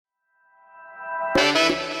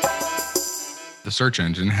the search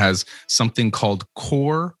engine, has something called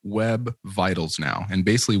Core Web Vitals now. And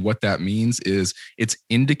basically what that means is it's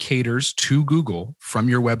indicators to Google from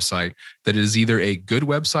your website that it is either a good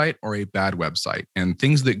website or a bad website. And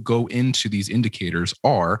things that go into these indicators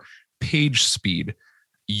are page speed,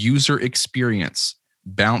 user experience,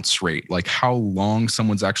 bounce rate, like how long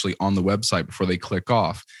someone's actually on the website before they click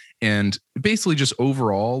off. And basically just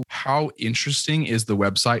overall, how interesting is the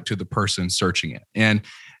website to the person searching it? And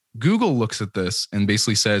Google looks at this and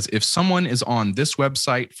basically says, if someone is on this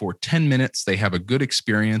website for 10 minutes, they have a good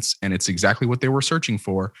experience and it's exactly what they were searching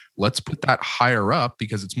for, let's put that higher up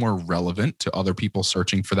because it's more relevant to other people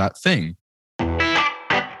searching for that thing.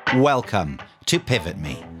 Welcome to Pivot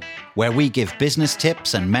Me, where we give business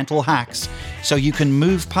tips and mental hacks so you can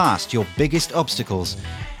move past your biggest obstacles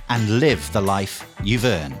and live the life you've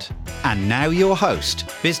earned. And now your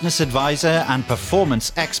host, business advisor and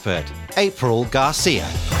performance expert, April Garcia.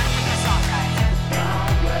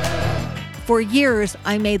 For years,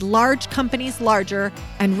 I made large companies larger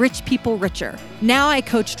and rich people richer. Now I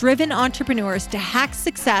coach driven entrepreneurs to hack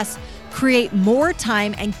success, create more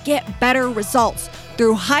time, and get better results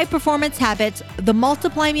through high performance habits, the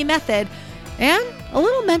Multiply Me method, and a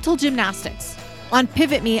little mental gymnastics. On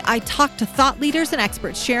Pivot Me, I talk to thought leaders and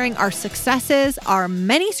experts sharing our successes, our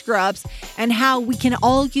many screw-ups, and how we can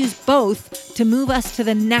all use both to move us to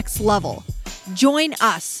the next level. Join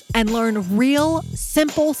us and learn real,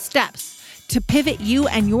 simple steps to pivot you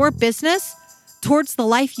and your business towards the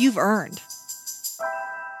life you've earned.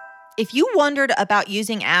 If you wondered about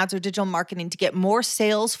using ads or digital marketing to get more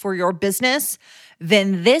sales for your business,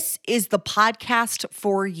 then this is the podcast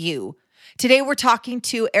for you. Today, we're talking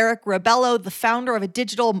to Eric Rebello, the founder of a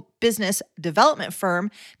digital business development firm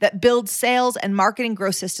that builds sales and marketing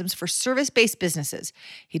growth systems for service-based businesses.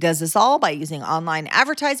 He does this all by using online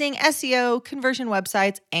advertising, SEO, conversion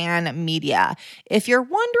websites, and media. If you're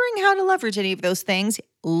wondering how to leverage any of those things,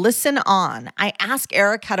 listen on. I ask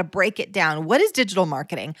Eric how to break it down. What is digital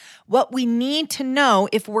marketing? What we need to know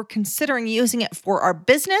if we're considering using it for our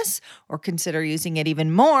business or consider using it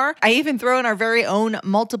even more. I even throw in our very own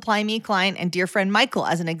Multiply Me client and dear friend Michael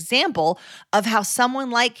as an example of how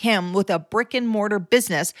someone like him with a brick and mortar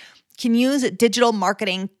business can use digital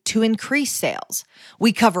marketing to increase sales.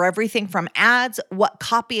 We cover everything from ads, what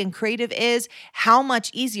copy and creative is, how much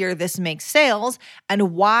easier this makes sales,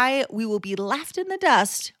 and why we will be left in the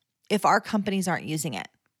dust if our companies aren't using it.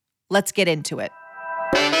 Let's get into it.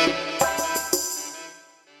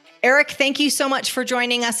 Eric, thank you so much for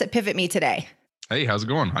joining us at Pivot Me today. Hey, how's it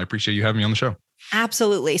going? I appreciate you having me on the show.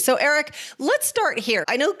 Absolutely. So Eric, let's start here.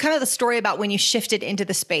 I know kind of the story about when you shifted into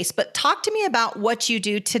the space, but talk to me about what you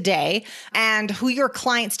do today and who your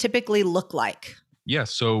clients typically look like. Yeah.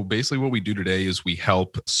 So basically what we do today is we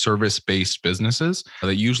help service-based businesses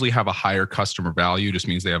that usually have a higher customer value, just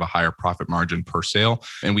means they have a higher profit margin per sale.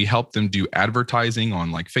 And we help them do advertising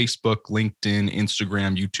on like Facebook, LinkedIn,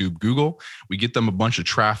 Instagram, YouTube, Google. We get them a bunch of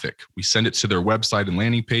traffic. We send it to their website and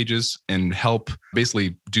landing pages and help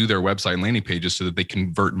basically do their website and landing pages so that they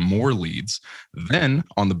convert more leads. Then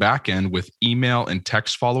on the back end with email and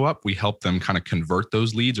text follow-up, we help them kind of convert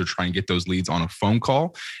those leads or try and get those leads on a phone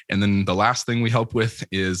call. And then the last thing we help with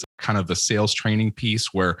is kind of the sales training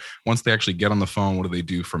piece where once they actually get on the phone, what do they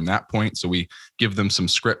do from that point? So we give them some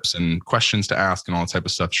scripts and questions to ask and all that type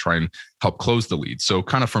of stuff to try and help close the lead. So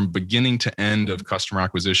kind of from beginning to end of customer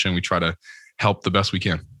acquisition, we try to help the best we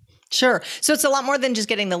can. Sure. So it's a lot more than just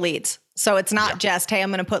getting the leads. So it's not just, hey, I'm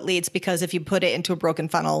going to put leads, because if you put it into a broken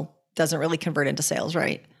funnel, it doesn't really convert into sales,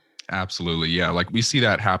 right? Absolutely. Yeah. Like we see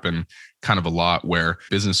that happen kind of a lot where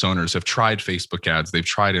business owners have tried Facebook ads, they've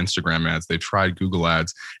tried Instagram ads, they've tried Google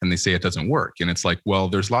ads, and they say it doesn't work. And it's like, well,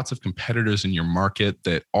 there's lots of competitors in your market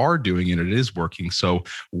that are doing it. It is working. So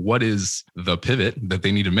what is the pivot that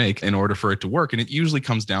they need to make in order for it to work? And it usually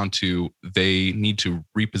comes down to they need to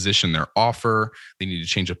reposition their offer. They need to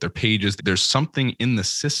change up their pages. There's something in the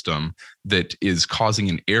system that is causing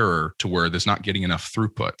an error to where there's not getting enough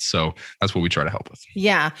throughput. So that's what we try to help with.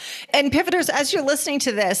 Yeah. And pivoters, as you're listening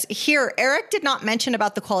to this here, Eric did not mention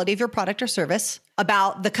about the quality of your product or service,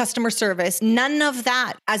 about the customer service, none of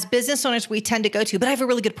that. As business owners, we tend to go to, but I have a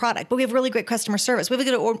really good product, but we have really great customer service. We have a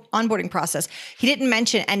good onboarding process. He didn't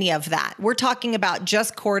mention any of that. We're talking about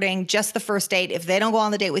just courting, just the first date. If they don't go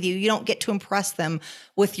on the date with you, you don't get to impress them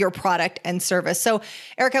with your product and service. So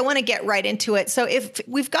Eric, I want to get right into it. So if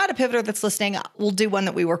we've got a pivoter that's listening, we'll do one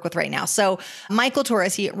that we work with right now. So Michael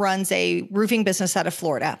Torres, he runs a roofing business out of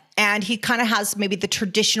Florida, and he kind of has maybe the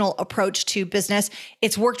traditional approach to business.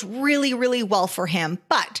 It's worked really, really well for for him.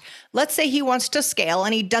 But let's say he wants to scale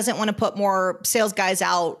and he doesn't want to put more sales guys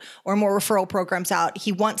out or more referral programs out.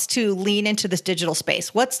 He wants to lean into this digital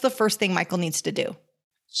space. What's the first thing Michael needs to do?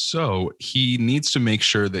 So he needs to make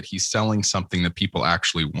sure that he's selling something that people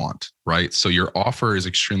actually want, right? So your offer is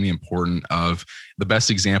extremely important. Of the best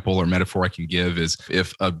example or metaphor I can give is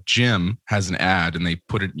if a gym has an ad and they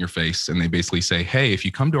put it in your face and they basically say, hey, if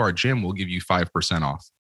you come to our gym, we'll give you 5% off.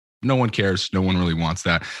 No one cares. No one really wants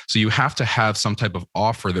that. So you have to have some type of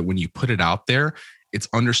offer that when you put it out there, it's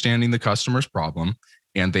understanding the customer's problem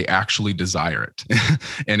and they actually desire it.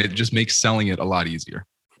 And it just makes selling it a lot easier.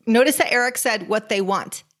 Notice that Eric said what they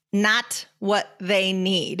want, not what they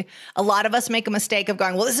need. A lot of us make a mistake of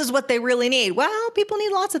going, well, this is what they really need. Well, people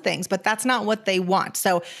need lots of things, but that's not what they want.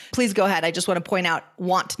 So please go ahead. I just want to point out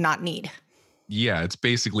want, not need. Yeah, it's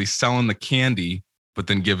basically selling the candy, but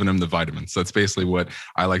then giving them the vitamins. That's basically what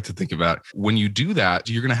I like to think about. When you do that,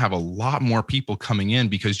 you're going to have a lot more people coming in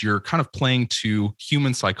because you're kind of playing to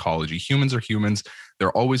human psychology. Humans are humans.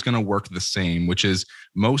 They're always going to work the same, which is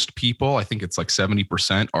most people, I think it's like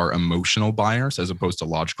 70% are emotional buyers as opposed to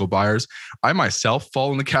logical buyers. I myself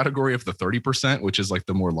fall in the category of the 30%, which is like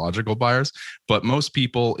the more logical buyers. But most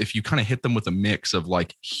people, if you kind of hit them with a mix of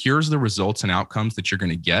like, here's the results and outcomes that you're going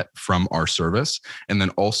to get from our service. And then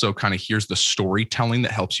also kind of here's the storytelling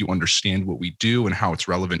that helps you understand what we do and how it's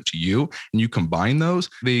relevant to you. And you combine those,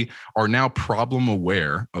 they are now problem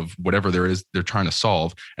aware of whatever there is they're trying to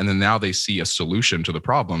solve. And then now they see a solution to the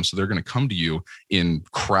problem. So they're going to come to you in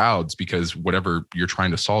crowds because whatever you're trying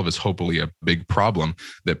to solve is hopefully a big problem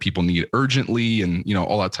that people need urgently and, you know,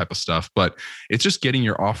 all that type of stuff. But it's just getting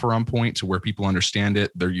your offer on point to where people understand it.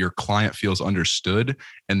 Your client feels understood.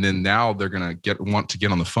 And then now they're going to want to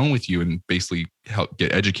get on the phone with you and basically help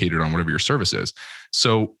get educated on whatever your service is.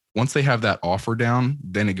 So once they have that offer down,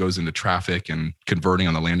 then it goes into traffic and converting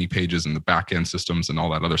on the landing pages and the back end systems and all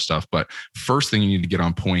that other stuff. But first thing you need to get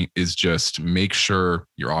on point is just make sure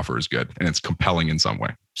your offer is good and it's compelling in some way.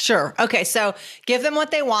 Sure. Okay. So give them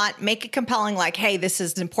what they want, make it compelling, like, hey, this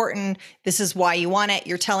is important. This is why you want it.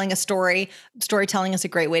 You're telling a story. Storytelling is a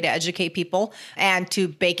great way to educate people and to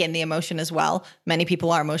bake in the emotion as well. Many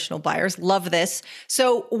people are emotional buyers. Love this.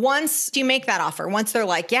 So once you make that offer, once they're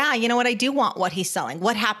like, yeah, you know what, I do want what he's selling,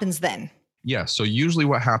 what happens then? Yeah. So usually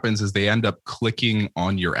what happens is they end up clicking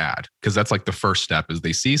on your ad because that's like the first step is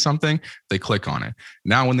they see something, they click on it.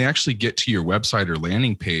 Now, when they actually get to your website or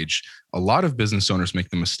landing page, a lot of business owners make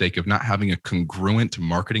the mistake of not having a congruent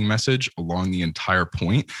marketing message along the entire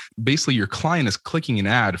point. Basically, your client is clicking an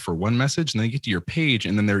ad for one message and they get to your page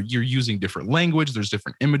and then you're using different language. There's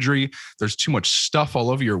different imagery. There's too much stuff all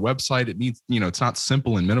over your website. It needs, it's not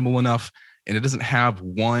simple and minimal enough. And it doesn't have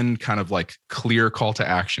one kind of like clear call to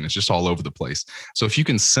action. It's just all over the place. So if you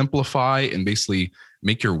can simplify and basically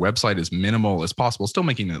make your website as minimal as possible, still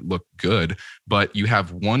making it look good, but you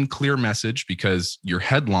have one clear message because your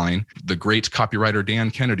headline, the great copywriter Dan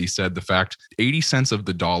Kennedy said the fact 80 cents of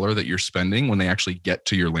the dollar that you're spending when they actually get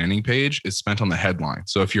to your landing page is spent on the headline.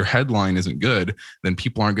 So if your headline isn't good, then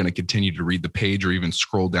people aren't going to continue to read the page or even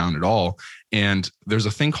scroll down at all. And there's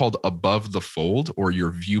a thing called above the fold or your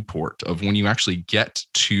viewport of when you actually get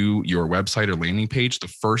to your website or landing page, the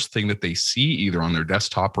first thing that they see either on their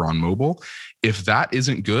desktop or on mobile, if that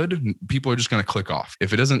isn't good, people are just going to click off.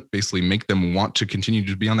 If it doesn't basically make them want to continue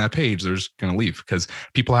to be on that page, they're just going to leave because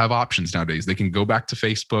people have options nowadays. They can go back to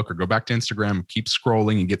Facebook or go back to Instagram, keep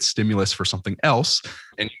scrolling and get stimulus for something else.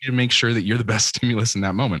 And you need to make sure that you're the best stimulus in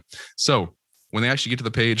that moment. So when they actually get to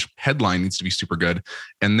the page, headline needs to be super good.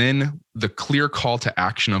 And then the clear call to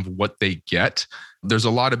action of what they get. There's a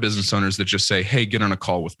lot of business owners that just say, hey, get on a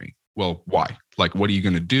call with me. Well, why? Like, what are you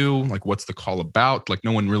going to do? Like, what's the call about? Like,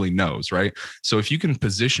 no one really knows, right? So if you can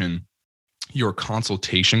position your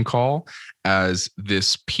consultation call as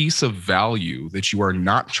this piece of value that you are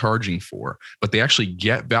not charging for, but they actually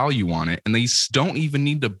get value on it and they don't even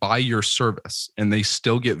need to buy your service and they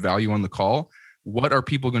still get value on the call. What are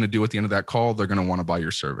people going to do at the end of that call? They're going to want to buy your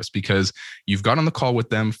service because you've got on the call with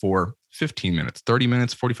them for 15 minutes, 30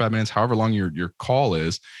 minutes, 45 minutes, however long your call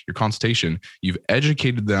is, your consultation. You've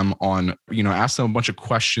educated them on, asked them a bunch of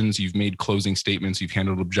questions. You've made closing statements. You've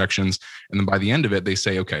handled objections. And then by the end of it, they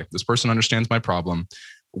say, okay, this person understands my problem.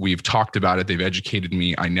 We've talked about it. They've educated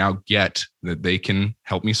me. I now get that they can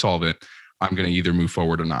help me solve it. I'm going to either move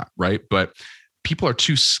forward or not, right? But people are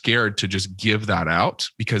too scared to just give that out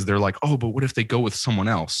because they're like, oh, but what if they go with someone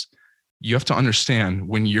else? You have to understand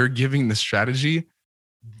when you're giving the strategy,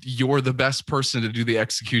 you're the best person to do the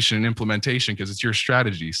execution and implementation because it's your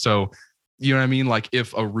strategy. So, you know what I mean? Like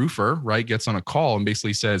if a roofer, right, gets on a call and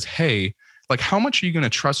basically says, hey, Like, how much are you going to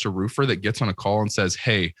trust a roofer that gets on a call and says,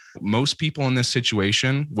 hey, most people in this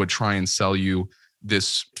situation would try and sell you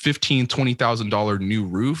this $15,000, $20,000 new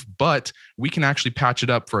roof, but we can actually patch it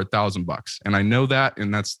up for $1,000. And I know that,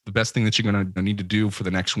 and that's the best thing that you're going to need to do for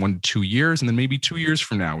the next 1 to 2 years. And then maybe 2 years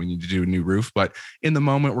from now, we need to do a new roof. But in the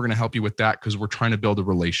moment, we're going to help you with that because we're trying to build a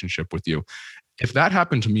relationship with you. If that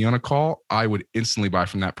happened to me on a call, I would instantly buy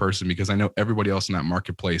from that person because I know everybody else in that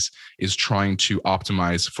marketplace is trying to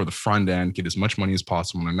optimize for the front end, get as much money as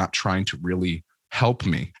possible. And they're not trying to really help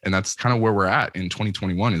me. And that's kind of where we're at in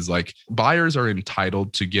 2021 is like buyers are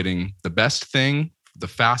entitled to getting the best thing, the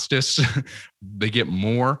fastest, they get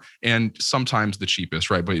more, and sometimes the cheapest,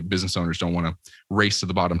 right? But business owners don't want to race to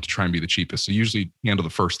the bottom to try and be the cheapest. So usually handle the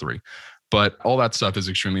first three. But all that stuff is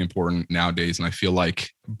extremely important nowadays. And I feel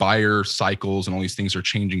like buyer cycles and all these things are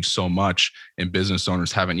changing so much and business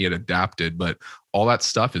owners haven't yet adapted, but all that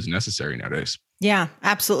stuff is necessary nowadays. Yeah,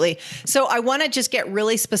 absolutely. So I want to just get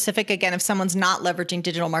really specific again if someone's not leveraging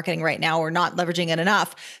digital marketing right now or not leveraging it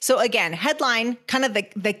enough. So again, headline, kind of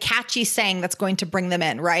the catchy saying that's going to bring them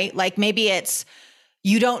in, right? Like maybe it's,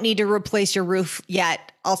 you don't need to replace your roof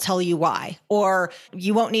yet. I'll tell you why. Or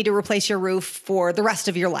you won't need to replace your roof for the rest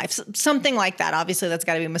of your life. Something like that. Obviously, that's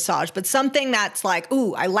got to be massaged, but something that's like,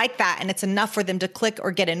 ooh, I like that. And it's enough for them to click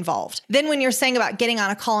or get involved. Then when you're saying about getting on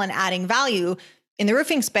a call and adding value in the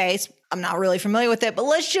roofing space, I'm not really familiar with it, but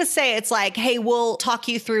let's just say it's like, hey, we'll talk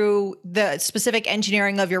you through the specific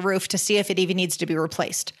engineering of your roof to see if it even needs to be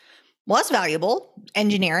replaced. Well, that's valuable.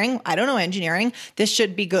 Engineering. I don't know engineering. This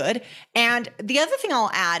should be good. And the other thing I'll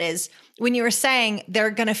add is when you were saying they're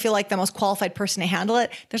going to feel like the most qualified person to handle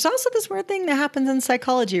it, there's also this weird thing that happens in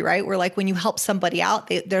psychology, right? Where like when you help somebody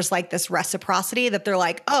out, there's like this reciprocity that they're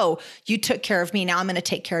like, oh, you took care of me. Now I'm going to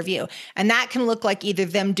take care of you. And that can look like either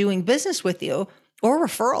them doing business with you or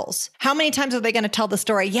referrals. How many times are they going to tell the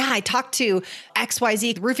story? Yeah, I talked to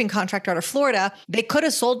XYZ roofing contractor out of Florida. They could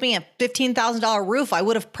have sold me a $15,000 roof. I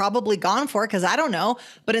would have probably gone for it because I don't know.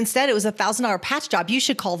 But instead, it was a $1,000 patch job. You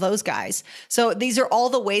should call those guys. So these are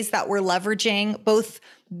all the ways that we're leveraging both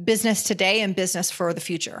business today and business for the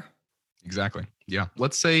future. Exactly. Yeah.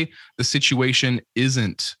 Let's say the situation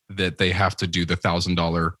isn't that they have to do the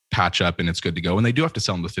 $1,000 patch up and it's good to go. And they do have to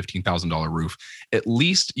sell them the $15,000 roof. At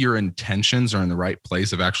least your intentions are in the right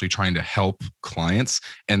place of actually trying to help clients.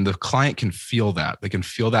 And the client can feel that. They can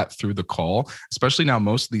feel that through the call, especially now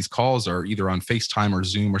most of these calls are either on FaceTime or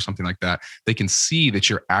Zoom or something like that. They can see that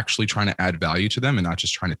you're actually trying to add value to them and not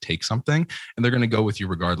just trying to take something. And they're going to go with you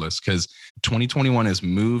regardless, because 2021 has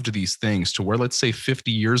moved these things to where, let's say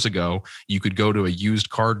 50 years ago, you could go to a used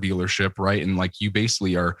car dealership, right? And like you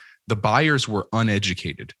basically are, the buyers were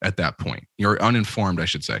uneducated at that point. You're uninformed, I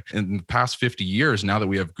should say. In the past 50 years, now that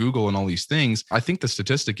we have Google and all these things, I think the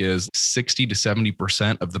statistic is 60 to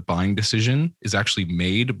 70% of the buying decision is actually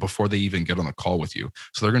made before they even get on the call with you.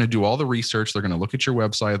 So they're going to do all the research. They're going to look at your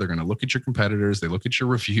website. They're going to look at your competitors. They look at your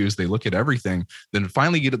reviews. They look at everything. Then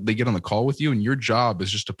finally they get on the call with you. And your job is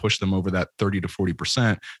just to push them over that 30 to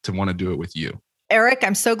 40% to want to do it with you. Eric,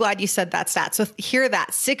 I'm so glad you said that stat. So hear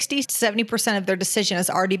that 60 to 70% of their decision has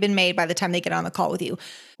already been made by the time they get on the call with you,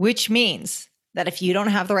 which means that if you don't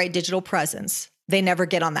have the right digital presence, they never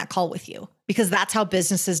get on that call with you because that's how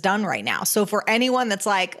business is done right now. So for anyone that's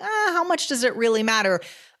like, how much does it really matter?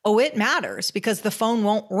 Oh, it matters because the phone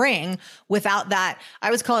won't ring without that. I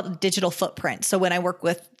always call it a digital footprint. So when I work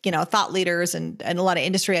with, thought leaders and a lot of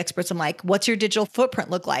industry experts, I'm like, what's your digital footprint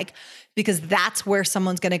look like? Because that's where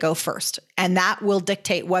someone's going to go first. And that will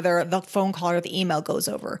dictate whether the phone call or the email goes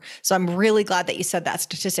over. So I'm really glad that you said that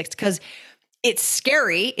statistics because it's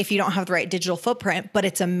scary if you don't have the right digital footprint, but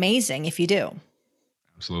it's amazing if you do.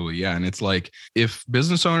 Absolutely. Yeah. And it's like, if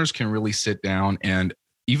business owners can really sit down and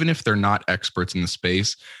even if they're not experts in the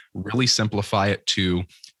space, really simplify it to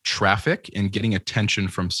traffic and getting attention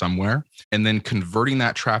from somewhere and then converting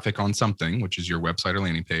that traffic on something, which is your website or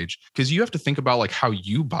landing page. Because you have to think about like how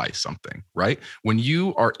you buy something, right? When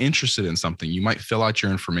you are interested in something, you might fill out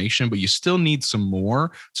your information, but you still need some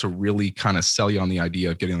more to really kind of sell you on the idea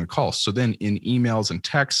of getting on the call. So then in emails and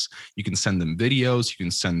texts, you can send them videos, you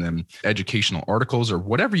can send them educational articles or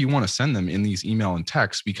whatever you want to send them in these email and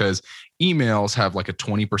texts, because emails have like a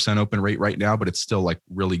 20% open rate right now, but it's still like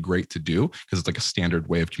really great to do because it's like a standard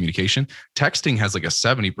way of communication. Texting has like a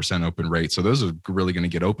 70% open rate. So those are really going to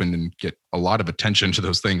get opened and get a lot of attention to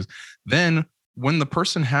those things. Then when the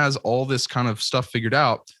person has all this kind of stuff figured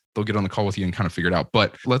out, they'll get on the call with you and kind of figure it out.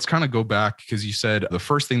 But let's kind of go back because you said the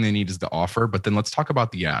first thing they need is the offer, but then let's talk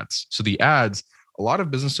about the ads. So the ads, a lot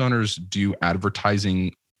of business owners do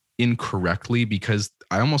advertising incorrectly because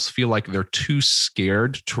I almost feel like they're too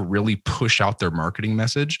scared to really push out their marketing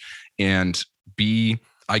message and be,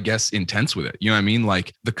 I guess, intense with it. You know what I mean?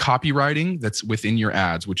 Like the copywriting that's within your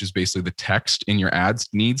ads, which is basically the text in your ads,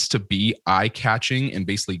 needs to be eye-catching and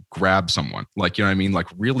basically grab someone. Like, you know what I mean? Like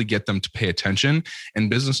really get them to pay attention. And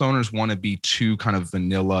business owners want to be too kind of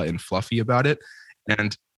vanilla and fluffy about it.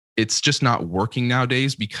 And it's just not working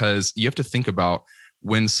nowadays because you have to think about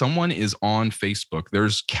when someone is on Facebook,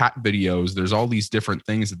 there's cat videos, there's all these different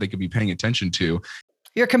things that they could be paying attention to.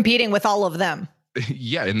 You're competing with all of them.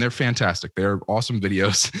 Yeah, and they're fantastic. They're awesome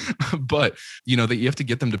videos, but that you have to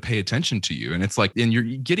get them to pay attention to you. And it's like, and you're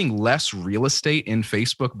getting less real estate in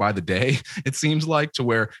Facebook by the day, it seems like, to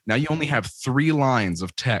where now you only have 3 lines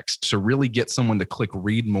of text to really get someone to click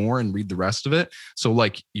read more and read the rest of it. So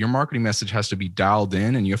like your marketing message has to be dialed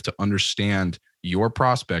in and you have to understand your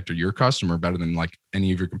prospect or your customer better than like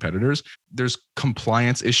any of your competitors. There's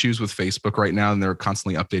compliance issues with Facebook right now, and they're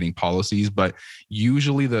constantly updating policies. But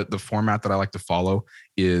usually the format that I like to follow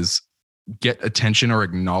is get attention or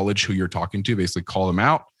acknowledge who you're talking to, basically call them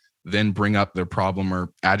out, then bring up their problem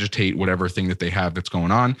or agitate whatever thing that they have that's going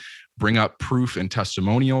on. Bring up proof and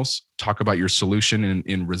testimonials, talk about your solution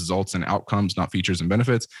in results and outcomes, not features and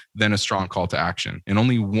benefits, then a strong call to action. And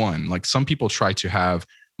only one. Like some people try to have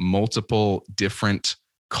multiple different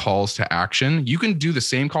calls to action. You can do the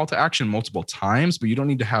same call to action multiple times, but you don't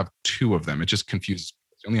need to have 2 of them. It just confuses.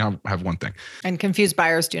 You only have one thing. And confused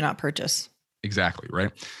buyers do not purchase. Exactly,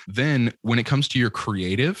 right? Then when it comes to your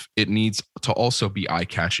creative, it needs to also be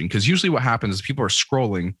eye-catching, because usually what happens is people are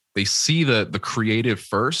scrolling, they see the creative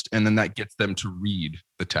first, and then that gets them to read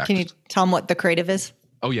the text. Can you tell them what the creative is?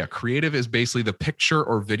 Oh yeah, creative is basically the picture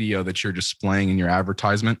or video that you're displaying in your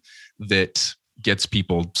advertisement that gets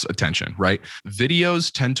people's attention, right?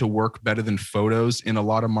 Videos tend to work better than photos in a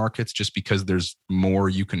lot of markets just because there's more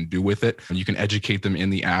you can do with it. You can educate them in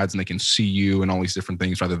the ads and they can see you and all these different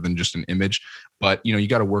things rather than just an image. But you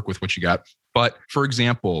got to work with what you got. But for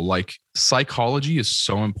example, like psychology is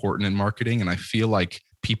so important in marketing. And I feel like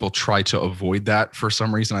people try to avoid that for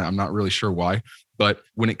some reason. I'm not really sure why. But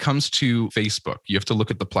when it comes to Facebook, you have to look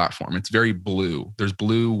at the platform. It's very blue. There's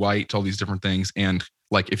blue, white, all these different things. And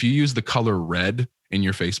like if you use the color red in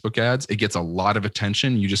your Facebook ads, it gets a lot of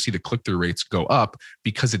attention. You just see the click-through rates go up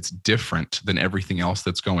because it's different than everything else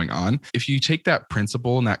that's going on. If you take that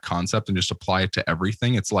principle and that concept and just apply it to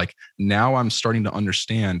everything, it's like now I'm starting to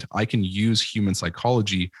understand I can use human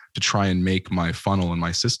psychology to try and make my funnel and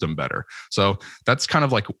my system better. So that's kind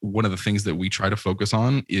of like one of the things that we try to focus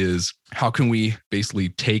on is how can we basically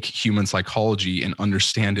take human psychology and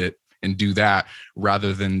understand it and do that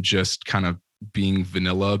rather than just kind of being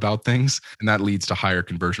vanilla about things. And that leads to higher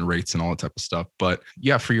conversion rates and all that type of stuff. But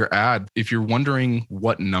yeah, for your ad, if you're wondering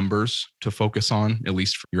what numbers to focus on, at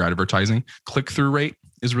least for your advertising, click-through rate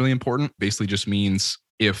is really important. Basically just means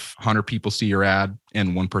if 100 people see your ad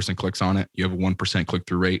and 1 person clicks on it, you have a 1%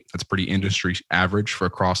 click-through rate. That's pretty industry average for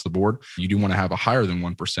across the board. You do want to have a higher than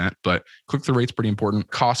 1%, but click-through rate's pretty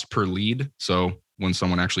important. Cost per lead. So when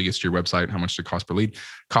someone actually gets to your website, how much does it cost per lead?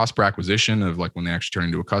 Cost per acquisition of like when they actually turn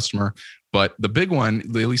into a customer. But the big one, at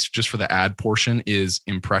least just for the ad portion, is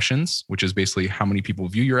impressions, which is basically how many people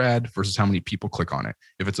view your ad versus how many people click on it.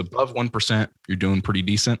 If it's above 1%, you're doing pretty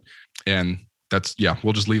decent. And that's, yeah,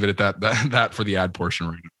 we'll just leave it at that for the ad portion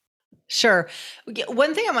right now. Sure.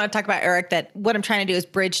 One thing I want to talk about, Eric, that what I'm trying to do is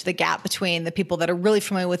bridge the gap between the people that are really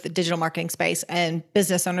familiar with the digital marketing space and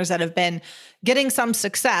business owners that have been getting some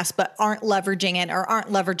success, but aren't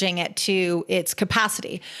leveraging it to its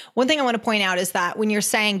capacity. One thing I want to point out is that when you're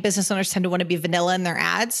saying business owners tend to want to be vanilla in their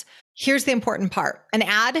ads, here's the important part. An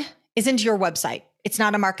ad isn't your website. It's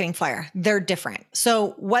not a marketing flyer. They're different.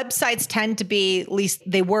 So websites tend to be, at least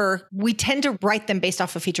we tend to write them based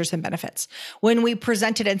off of features and benefits. When we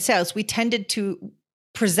presented in sales, we tended to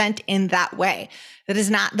present in that way. That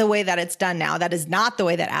is not the way that it's done now. That is not the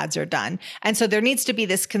way that ads are done. And so there needs to be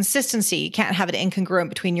this consistency. You can't have it incongruent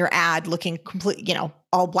between your ad looking complete,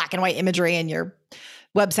 all black and white imagery and your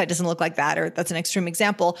website doesn't look like that, or that's an extreme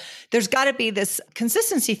example. There's got to be this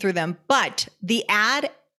consistency through them, but the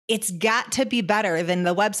ad, it's got to be better than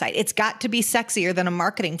the website. It's got to be sexier than a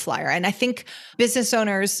marketing flyer. And I think business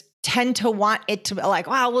owners tend to want it to be like,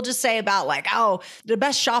 wow, we'll just say about like, oh, the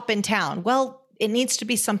best shop in town. Well, it needs to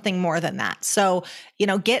be something more than that. So,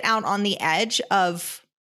 get out on the edge of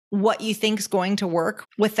what you think is going to work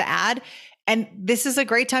with the ad. And this is a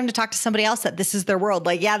great time to talk to somebody else that this is their world.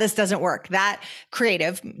 Like, yeah, this doesn't work. That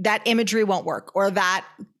creative, that imagery won't work, or that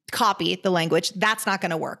copy the language. That's not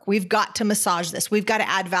going to work. We've got to massage this. We've got to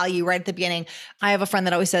add value right at the beginning. I have a friend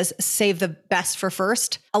that always says, save the best for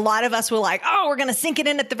first. A lot of us were like, oh, we're going to sink it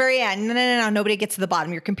in at the very end. No. Nobody gets to the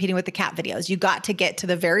bottom. You're competing with the cat videos. You got to get to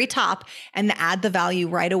the very top and add the value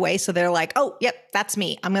right away. So they're like, oh, yep, that's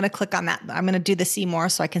me. I'm going to click on that. I'm going to do the see more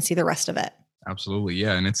so I can see the rest of it. Absolutely.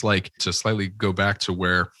 Yeah. And it's like, to slightly go back to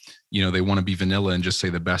where, they want to be vanilla and just say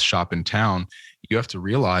the best shop in town. You have to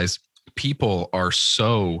realize people are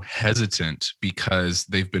so hesitant because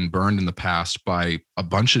they've been burned in the past by a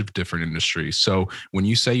bunch of different industries. So when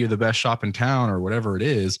you say you're the best shop in town or whatever it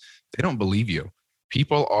is, they don't believe you.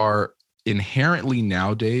 People are inherently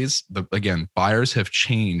nowadays, buyers have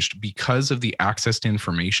changed because of the access to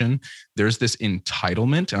information. There's this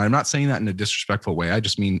entitlement, and I'm not saying that in a disrespectful way. I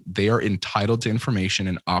just mean they are entitled to information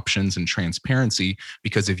and options and transparency,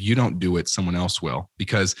 because if you don't do it, someone else will,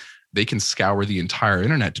 because they can scour the entire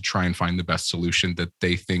internet to try and find the best solution that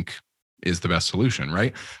they think is the best solution,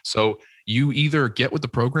 right? So you either get with the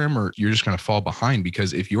program or you're just going to fall behind,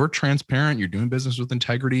 because if you're transparent, you're doing business with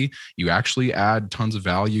integrity, you actually add tons of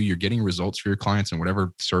value, you're getting results for your clients and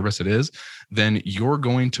whatever service it is, then you're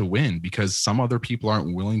going to win, because some other people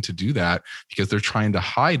aren't willing to do that because they're trying to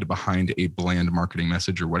hide behind a bland marketing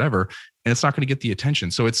message or whatever. And it's not going to get the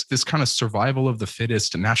attention. So it's this kind of survival of the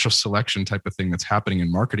fittest, natural selection type of thing that's happening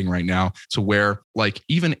in marketing right now, to where like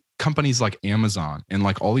even companies like Amazon and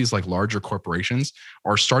like all these like larger corporations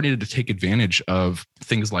are starting to take advantage of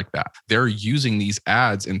things like that. They're using these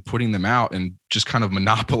ads and putting them out and just kind of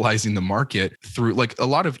monopolizing the market through like a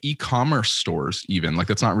lot of e-commerce stores, even like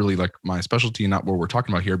that's not really like my specialty, not what we're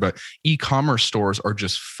talking about here, but e-commerce stores are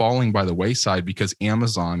just falling by the wayside because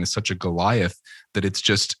Amazon is such a Goliath that it's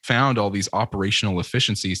just found all these operational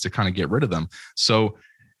efficiencies to kind of get rid of them. So,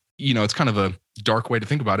 it's kind of a dark way to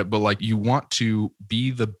think about it, but like you want to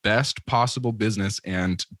be the best possible business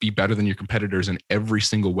and be better than your competitors in every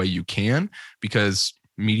single way you can, because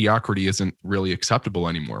mediocrity isn't really acceptable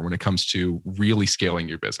anymore when it comes to really scaling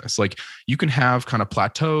your business. Like you can have kind of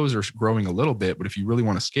plateaus or growing a little bit, but if you really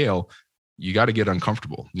want to scale, you got to get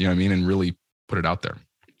uncomfortable, and really put it out there.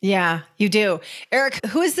 Yeah, you do. Eric,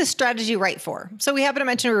 who is this strategy right for? So we happen to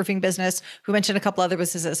mention a roofing business. We mentioned a couple other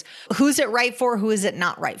businesses. Who's it right for? Who is it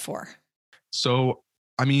not right for? So,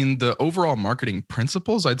 the overall marketing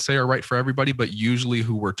principles I'd say are right for everybody, but usually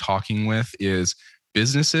who we're talking with is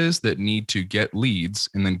businesses that need to get leads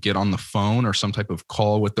and then get on the phone or some type of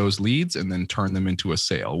call with those leads and then turn them into a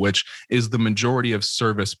sale, which is the majority of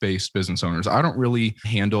service-based business owners. I don't really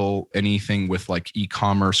handle anything with like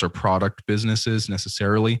e-commerce or product businesses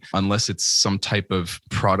necessarily, unless it's some type of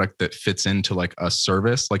product that fits into like a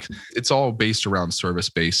service. Like it's all based around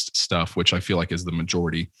service-based stuff, which I feel like is the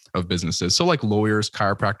majority of businesses. So like lawyers,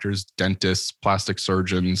 chiropractors, dentists, plastic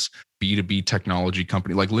surgeons, B2B technology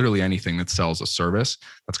company, like literally anything that sells a service.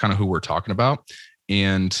 That's kind of who we're talking about.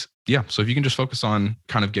 And yeah, so if you can just focus on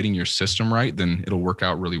kind of getting your system right, then it'll work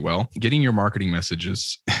out really well. Getting your marketing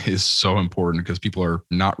messages is so important because people are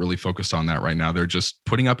not really focused on that right now. They're just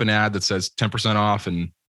putting up an ad that says 10% off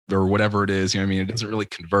or whatever it is. It doesn't really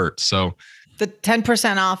convert. So the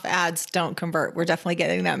 10% off ads don't convert. We're definitely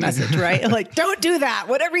getting that message, right? Like, don't do that.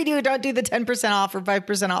 Whatever you do, don't do the 10% off or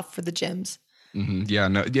 5% off for the gyms. Mm-hmm. Yeah,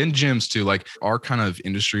 no, in gyms too, like our kind of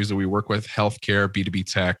industries that we work with, healthcare, B2B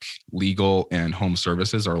tech, legal, and home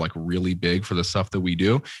services are like really big for the stuff that we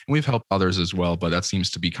do. And we've helped others as well, but that seems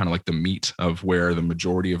to be kind of like the meat of where the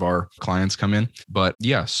majority of our clients come in. But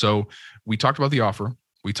yeah, so we talked about the offer.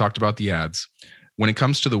 We talked about the ads. When it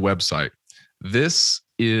comes to the website, this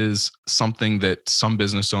is something that some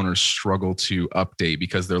business owners struggle to update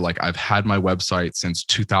because they're like, I've had my website since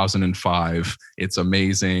 2005. It's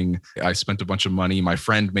amazing. I spent a bunch of money. My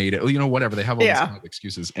friend made it, whatever. They have all these kind of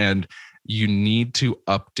excuses. And you need to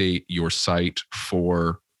update your site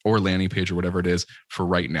or landing page or whatever it is for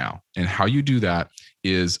right now. And how you do that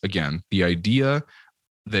is, again, the idea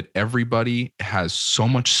that everybody has so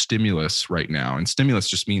much stimulus right now. And stimulus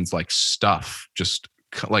just means like stuff, just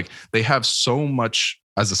like they have so much.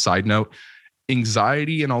 As a side note,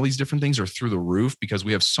 anxiety and all these different things are through the roof because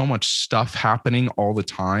we have so much stuff happening all the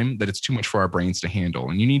time that it's too much for our brains to handle.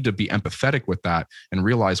 And you need to be empathetic with that and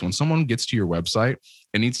realize when someone gets to your website,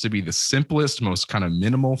 it needs to be the simplest, most kind of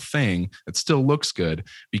minimal thing that still looks good.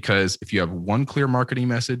 Because if you have one clear marketing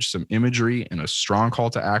message, some imagery, and a strong call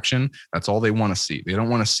to action, that's all they want to see. They don't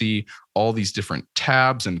want to see all these different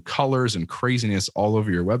tabs and colors and craziness all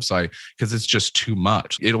over your website because it's just too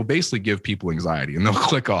much. It'll basically give people anxiety and they'll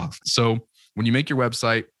click off. So when you make your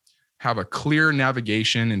website, have a clear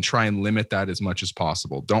navigation and try and limit that as much as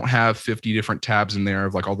possible. Don't have 50 different tabs in there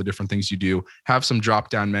of like all the different things you do. Have some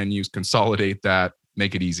drop-down menus, consolidate that,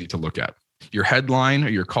 make it easy to look at. Your headline or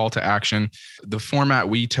your call to action, the format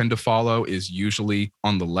we tend to follow is usually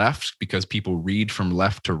on the left because people read from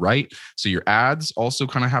left to right. So your ads also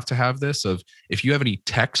kind of have to have this of if you have any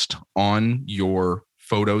text on your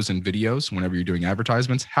photos and videos, whenever you're doing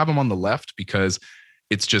advertisements, have them on the left because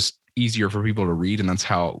it's just easier for people to read. And that's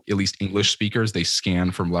how, at least English speakers, they scan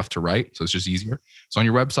from left to right. So it's just easier. So on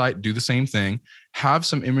your website, do the same thing. Have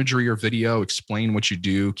some imagery or video, explain what you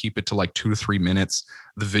do, keep it to like 2 to 3 minutes.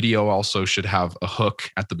 The video also should have a hook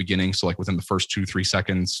at the beginning. So like within the first 2 to 3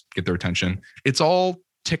 seconds, get their attention. It's all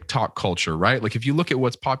TikTok culture, right? Like if you look at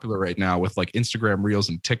what's popular right now with like Instagram Reels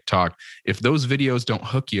and TikTok, if those videos don't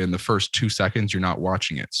hook you in the first 2 seconds, you're not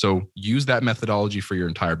watching it. So use that methodology for your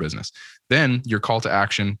entire business. Then your call to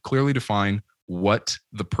action, clearly define what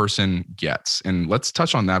the person gets. And let's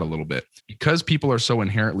touch on that a little bit because people are so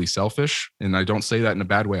inherently selfish. And I don't say that in a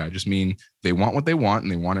bad way. I just mean they want what they want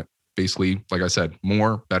and they want it basically, like I said,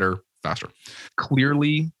 more, better, faster.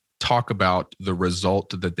 Clearly talk about the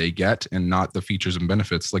result that they get and not the features and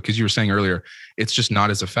benefits. Like, because you were saying earlier, it's just not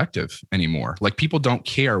as effective anymore. Like people don't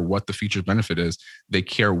care what the feature benefit is. They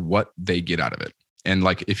care what they get out of it. And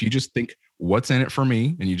like, if you just think what's in it for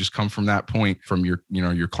me, and you just come from that point, from your,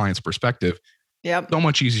 your client's perspective, yep, so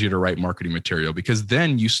much easier to write marketing material because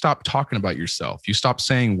then you stop talking about yourself. You stop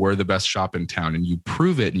saying we're the best shop in town and you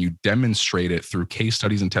prove it and you demonstrate it through case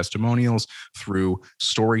studies and testimonials, through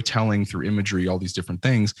storytelling, through imagery, all these different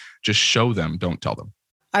things. Just show them, don't tell them.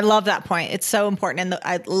 I love that point. It's so important. And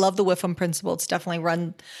I love the WIFM principle. It's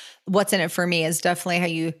definitely what's in it for me is definitely how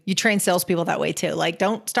you train salespeople that way too. Like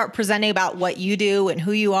don't start presenting about what you do and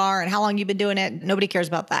who you are and how long you've been doing it. Nobody cares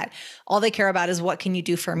about that. All they care about is what can you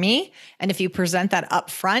do for me? And if you present that up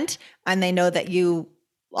front and they know that you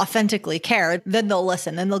authentically care, then they'll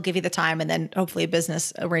listen, then they'll give you the time, and then hopefully a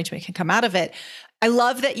business arrangement can come out of it. I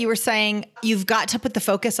love that you were saying you've got to put the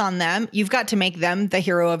focus on them. You've got to make them the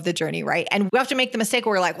hero of the journey, right? And we have to make the mistake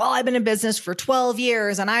where we're like, well, I've been in business for 12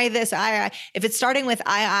 years and I. If it's starting with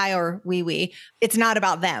I or we, it's not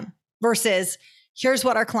about them versus here's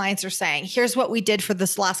what our clients are saying. Here's what we did for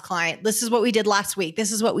this last client. This is what we did last week.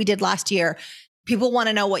 This is what we did last year. People want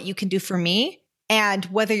to know what you can do for me. And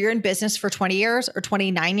whether you're in business for 20 years or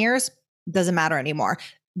 29 years, doesn't matter anymore.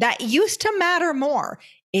 That used to matter more.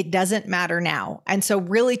 It doesn't matter now. And so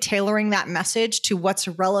really tailoring that message to what's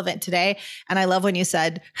relevant today. And I love when you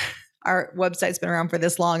said, our website's been around for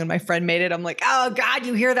this long and my friend made it. I'm like, oh God,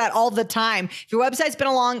 you hear that all the time. If your website's been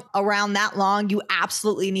around that long, you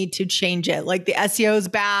absolutely need to change it. Like the SEO is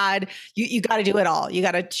bad. You got to do it all. You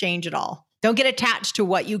got to change it all. Don't get attached to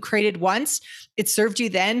what you created once. It served you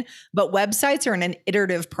then, but websites are an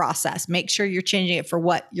iterative process. Make sure you're changing it for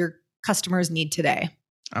what your customers need today.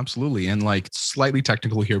 Absolutely. And like slightly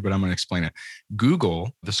technical here, but I'm going to explain it.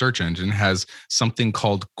 Google, the search engine, has something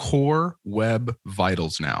called Core Web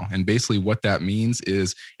Vitals now. And basically what that means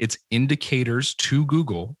is it's indicators to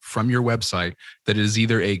Google from your website that it is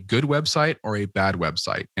either a good website or a bad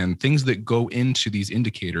website. And things that go into these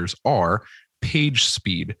indicators are page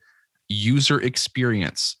speed, user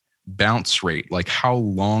experience, bounce rate, like how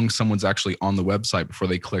long someone's actually on the website before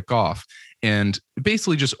they click off. And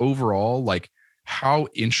basically just overall, like how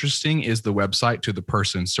interesting is the website to the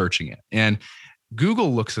person searching it. And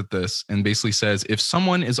Google looks at this and basically says, if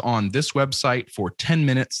someone is on this website for 10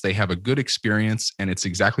 minutes, they have a good experience and it's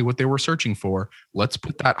exactly what they were searching for. Let's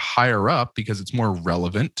put that higher up because it's more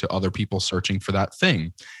relevant to other people searching for that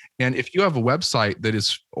thing. And if you have a website that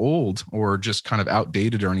is old or just kind of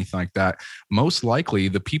outdated or anything like that, most likely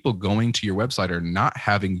the people going to your website are not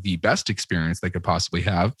having the best experience they could possibly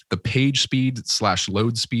have. The page speed /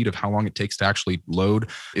 load speed of how long it takes to actually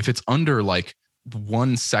load, if it's under like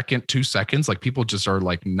 1 second, 2 seconds, like people just are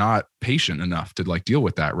like not patient enough to like deal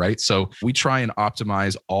with that, right? So we try and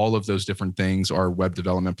optimize all of those different things. Our web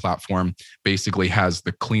development platform basically has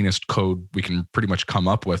the cleanest code we can pretty much come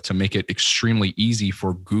up with to make it extremely easy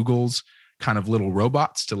for Google's kind of little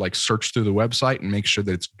robots to like search through the website and make sure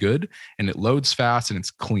that it's good and it loads fast and it's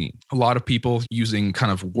clean. A lot of people using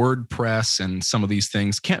kind of WordPress and some of these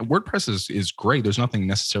things WordPress is great. There's nothing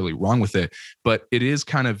necessarily wrong with it, but it is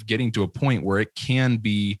kind of getting to a point where it can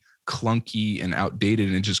be clunky and outdated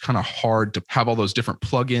and it's just kind of hard to have all those different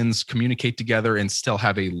plugins communicate together and still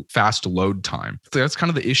have a fast load time. So that's kind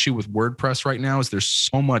of the issue with WordPress right now is there's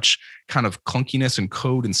so much kind of clunkiness and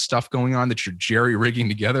code and stuff going on that you're jerry-rigging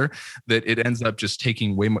together that it ends up just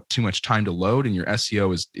taking way too much time to load and your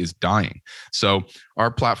SEO is dying. So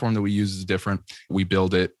our platform that we use is different. We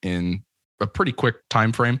build it in a pretty quick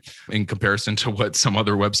time frame in comparison to what some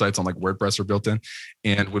other websites on like WordPress are built in.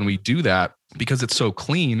 And when we do that, because it's so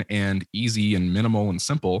clean and easy and minimal and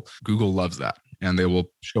simple, Google loves that. and they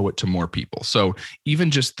will show it to more people. So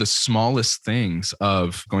even just the smallest things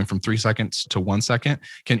of going from 3 seconds to 1 second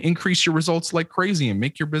can increase your results like crazy and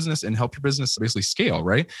make your business and help your business basically scale,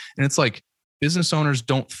 right? And it's like, business owners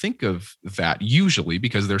don't think of that usually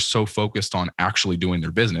because they're so focused on actually doing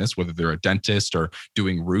their business, whether they're a dentist or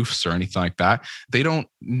doing roofs or anything like that. They don't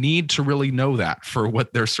need to really know that for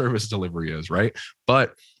what their service delivery is, right?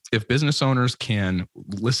 But if business owners can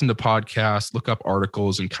listen to podcasts, look up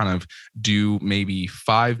articles, and kind of do maybe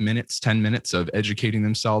 5 minutes, 10 minutes of educating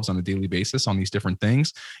themselves on a daily basis on these different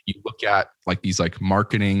things, you look at like these like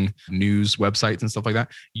marketing news websites and stuff like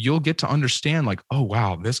that, you'll get to understand like, oh,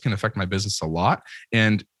 wow, this can affect my business a lot.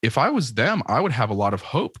 And if I was them, I would have a lot of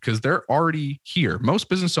hope because they're already here. Most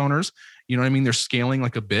business owners, you know what I mean? They're scaling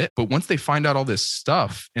like a bit, but once they find out all this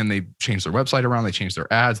stuff and they change their website around, they change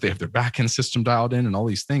their ads, they have their backend system dialed in and all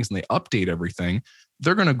these things, and they update everything,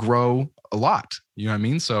 they're going to grow a lot. You know what I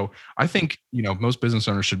mean? So I think, most business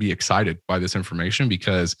owners should be excited by this information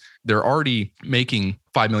because they're already making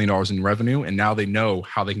 $5 million in revenue. And now they know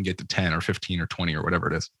how they can get to 10 or 15 or 20 or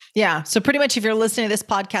whatever it is. Yeah. So pretty much if you're listening to this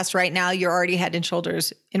podcast right now, you're already head and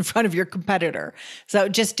shoulders in front of your competitor. So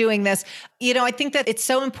just doing this, I think that it's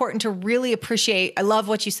so important to really appreciate. I love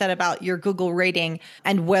what you said about your Google rating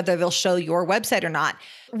and whether they'll show your website or not.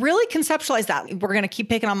 Really conceptualize that. We're going to keep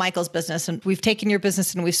picking on Michael's business, and we've taken your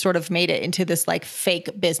business and we've sort of made it into this like fake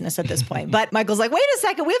business at this point. But Michael's like, wait a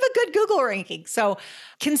second, we have a good Google ranking. So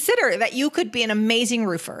consider that you could be an amazing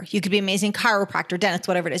roofer. You could be an amazing chiropractor, dentist,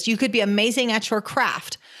 whatever it is. You could be amazing at your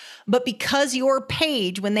craft. But because your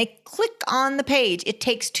page, when they click on the page, it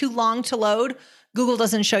takes too long to load, Google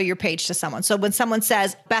doesn't show your page to someone. So when someone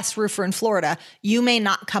says best roofer in Florida, you may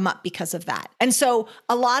not come up because of that. And so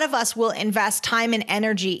a lot of us will invest time and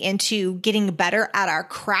energy into getting better at our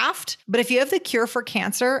craft. But if you have the cure for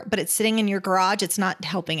cancer, but it's sitting in your garage, it's not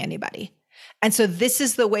helping anybody. And so this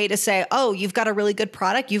is the way to say, oh, you've got a really good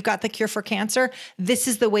product. You've got the cure for cancer. This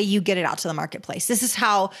is the way you get it out to the marketplace. This is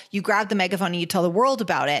how you grab the megaphone and you tell the world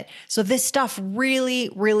about it. So this stuff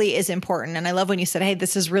really, really is important. And I love when you said, hey,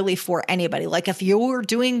 this is really for anybody. Like if you're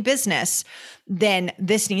doing business, then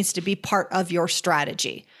this needs to be part of your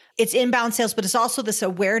strategy. It's inbound sales, but it's also this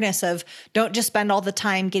awareness of don't just spend all the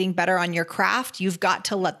time getting better on your craft. You've got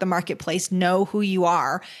to let the marketplace know who you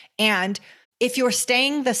are. And if you're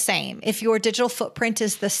staying the same, if your digital footprint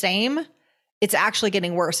is the same, it's actually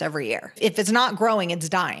getting worse every year. If it's not growing, it's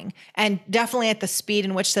dying. And definitely at the speed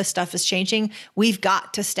in which this stuff is changing, we've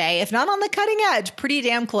got to stay, if not on the cutting edge, pretty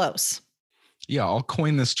damn close. Yeah, I'll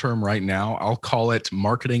coin this term right now. I'll call it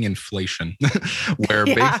marketing inflation, where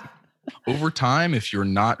over time, if you're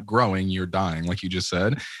not growing, you're dying, like you just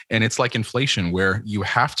said. And it's like inflation, where you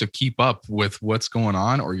have to keep up with what's going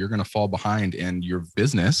on or you're going to fall behind in your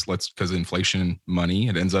business. Because inflation money,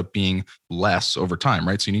 it ends up being less over time,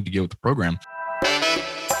 right? So you need to get with the program.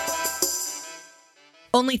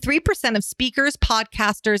 Only 3% of speakers,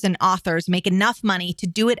 podcasters, and authors make enough money to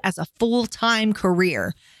do it as a full-time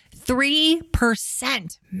career.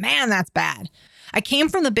 3%. Man, that's bad. I came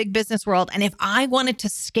from the big business world, and if I wanted to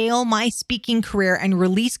scale my speaking career and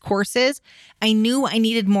release courses, I knew I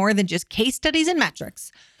needed more than just case studies and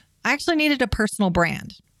metrics. I actually needed a personal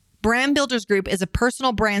brand. Brand Builders Group is a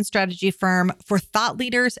personal brand strategy firm for thought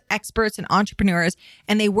leaders, experts, and entrepreneurs,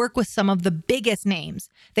 and they work with some of the biggest names.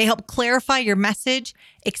 They help clarify your message,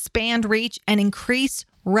 expand reach, and increase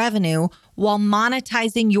revenue while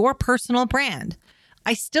monetizing your personal brand.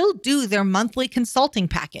 I still do their monthly consulting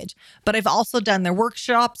package, but I've also done their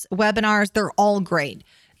workshops, webinars. They're all great.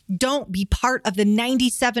 Don't be part of the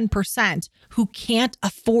 97% who can't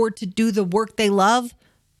afford to do the work they love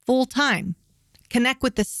full time. Connect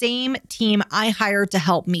with the same team I hired to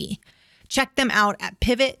help me. Check them out at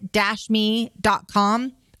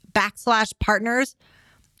pivot-me.com/partners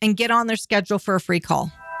and get on their schedule for a free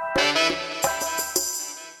call.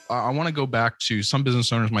 I want to go back to some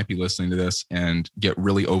business owners might be listening to this and get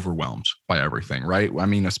really overwhelmed by everything, right? I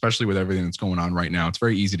mean, especially with everything that's going on right now, it's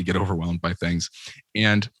very easy to get overwhelmed by things.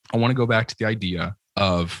 And I want to go back to the idea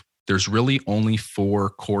of there's really only 4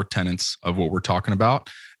 core tenets of what we're talking about.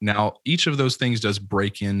 Now, each of those things does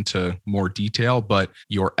break into more detail, but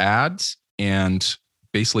your ads and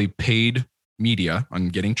basically paid media on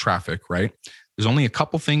getting traffic, right? There's only a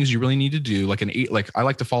couple things you really need to do, like I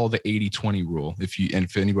like to follow the 80-20 rule.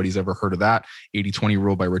 If anybody's ever heard of that 80-20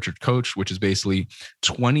 rule by Richard Koch, which is basically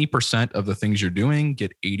 20% of the things you're doing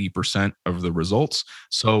get 80% of the results.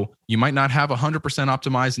 So you might not have 100%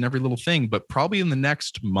 optimized in every little thing, but probably in the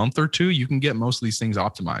next month or 2, you can get most of these things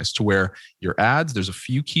optimized to where your ads, there's a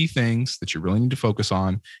few key things that you really need to focus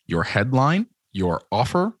on: your headline, your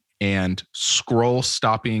offer, and scroll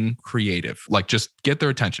stopping creative. Like just get their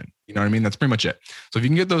attention. You know what I mean? That's pretty much it. So if you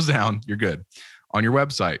can get those down, you're good. On your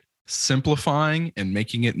website, simplifying and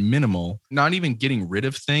making it minimal, not even getting rid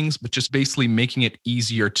of things, but just basically making it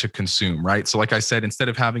easier to consume, right? So like I said, instead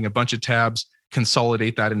of having a bunch of tabs,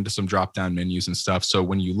 consolidate that into some drop-down menus and stuff. So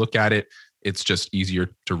when you look at it, it's just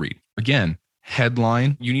easier to read. Again,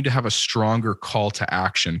 headline, you need to have a stronger call to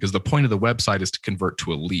action because the point of the website is to convert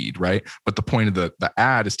to a lead, right? But the point of the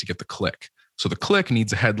ad is to get the click. So the click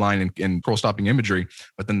needs a headline and scroll stopping imagery,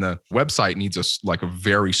 but then the website needs a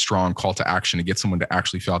very strong call to action to get someone to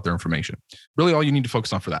actually fill out their information. Really all you need to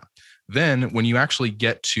focus on for that. Then when you actually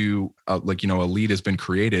get to a lead has been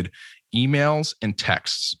created, emails and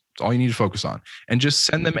texts, it's all you need to focus on, and just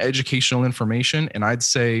send them educational information. And I'd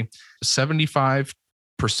say 75%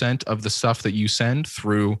 of the stuff that you send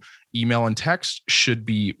through email and text should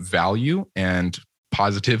be value and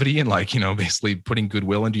positivity and basically putting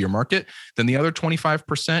goodwill into your market. Then the other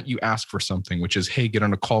 25%, you ask for something, which is, hey, get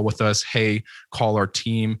on a call with us. Hey, call our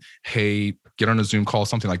team. Hey, get on a Zoom call,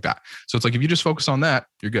 something like that. So it's like, if you just focus on that,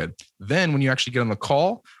 you're good. Then when you actually get on the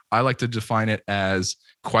call, I like to define it as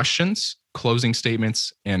questions, closing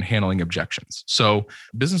statements, and handling objections. So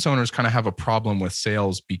business owners kind of have a problem with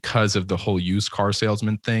sales because of the whole used car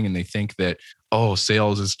salesman thing. And they think that,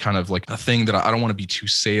 sales is kind of like a thing that I don't want to be too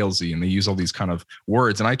salesy. And they use all these kind of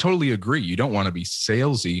words. And I totally agree. You don't want to be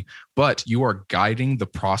salesy, but you are guiding the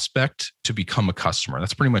prospect to become a customer.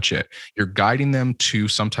 That's pretty much it. You're guiding them to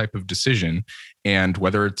some type of decision. And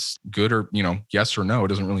whether it's good or, yes or no, it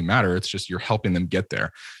doesn't really matter. It's just you're helping them get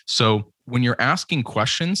there. So when you're asking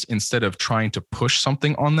questions, instead of trying to push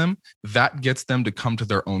something on them, that gets them to come to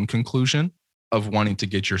their own conclusion of wanting to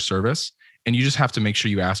get your service. And you just have to make sure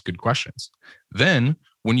you ask good questions. Then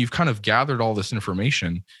when you've kind of gathered all this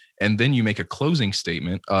information, and then you make a closing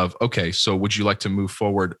statement of, okay, so would you like to move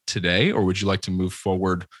forward today, or would you like to move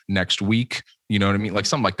forward next week? You know what I mean? Like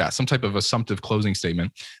something like that, some type of assumptive closing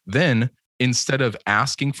statement. Then instead of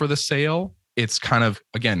asking for the sale, it's kind of,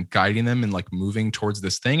 again, guiding them and moving towards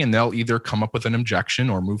this thing, and they'll either come up with an objection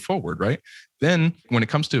or move forward, right? Then when it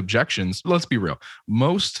comes to objections, let's be real.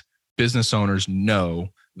 Most business owners know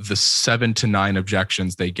the 7 to 9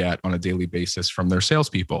 objections they get on a daily basis from their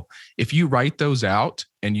salespeople. If you write those out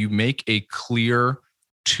and you make a clear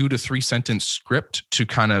 2 to 3 sentence script to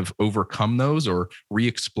kind of overcome those or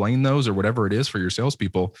re-explain those or whatever it is for your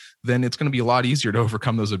salespeople, then it's going to be a lot easier to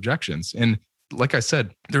overcome those objections. And like I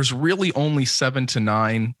said, there's really only 7 to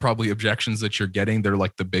 9 probably objections that you're getting. They're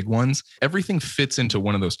like the big ones. Everything fits into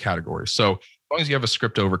one of those categories. So as long as you have a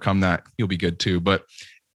script to overcome that, you'll be good too. But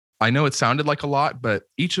I know it sounded like a lot, but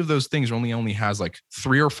each of those things only has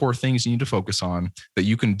 3 or 4 things you need to focus on that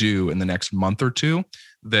you can do in the next month or two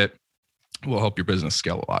that will help your business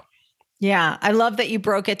scale a lot. Yeah, I love that you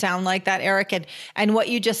broke it down like that, Eric. And what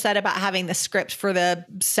you just said about having the script for the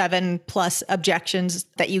 7+ objections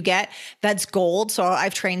that you get, that's gold. So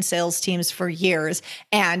I've trained sales teams for years,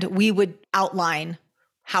 and we would outline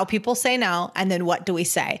how people say no, and then what do we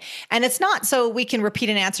say? And it's not so we can repeat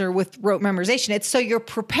an answer with rote memorization. It's so you're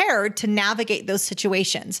prepared to navigate those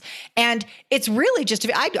situations. And it's really just,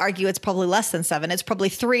 I'd argue it's probably less than 7. It's probably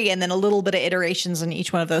 3, and then a little bit of iterations in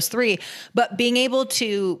each one of those 3. But being able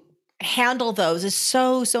to handle those is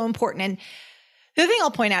so, so important. And the other thing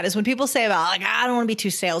I'll point out is when people say about I don't want to be too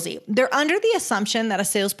salesy, they're under the assumption that a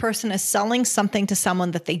salesperson is selling something to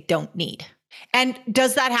someone that they don't need. And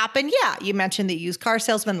does that happen? Yeah. You mentioned the used car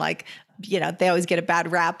salesman, they always get a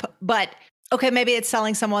bad rap, but okay, maybe it's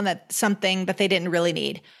selling someone something that they didn't really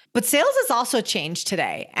need. But sales has also changed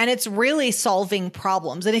today, and it's really solving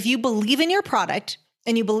problems. And if you believe in your product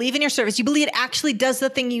and you believe in your service, you believe it actually does the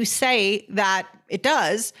thing you say that it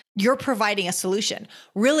does, you're providing a solution.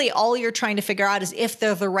 Really, all you're trying to figure out is if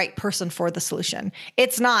they're the right person for the solution.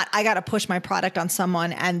 It's not, I got to push my product on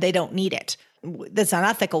someone and they don't need it. That's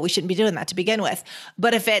unethical. We shouldn't be doing that to begin with.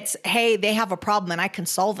 But if it's, hey, they have a problem and I can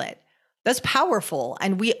solve it, that's powerful.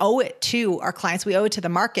 And we owe it to our clients. We owe it to the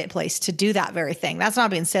marketplace to do that very thing. That's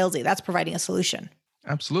not being salesy. That's providing a solution.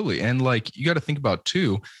 Absolutely. And you got to think about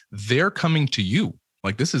too, they're coming to you.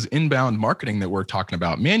 This is inbound marketing that we're talking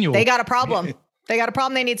about. Manual. They got a problem. They got a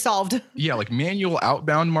problem they need solved. Yeah. Manual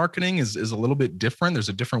outbound marketing is a little bit different. There's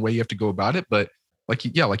a different way you have to go about it. But like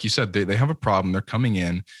you said, they have a problem. They're coming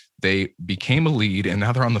in. They became a lead and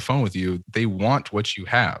now they're on the phone with you. They want what you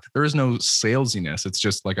have. There is no salesiness. It's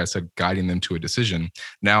just, like I said, guiding them to a decision.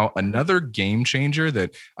 Now, another game changer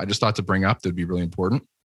that I just thought to bring up that'd be really important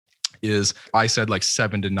is I said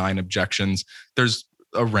 7 to 9 objections. There's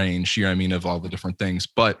a range, of all the different things.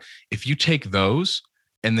 But if you take those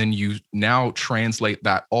And then you now translate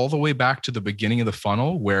that all the way back to the beginning of the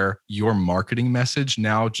funnel where your marketing message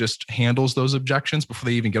now just handles those objections before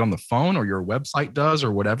they even get on the phone, or your website does,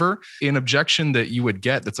 or whatever. An objection that you would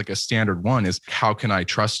get that's like a standard one is, how can I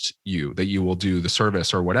trust you that you will do the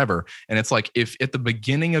service or whatever? And it's like, if at the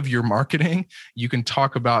beginning of your marketing, you can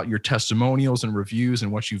talk about your testimonials and reviews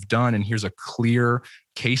and what you've done, and here's a clear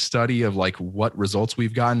case study of like what results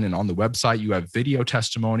we've gotten. And on the website, you have video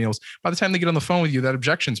testimonials. By the time they get on the phone with you, that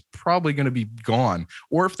objection's probably going to be gone.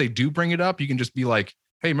 Or if they do bring it up, you can just be like,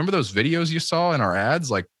 hey, remember those videos you saw in our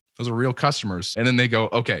ads? Like, those are real customers. And then they go,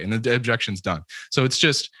 okay. And the objection's done. So it's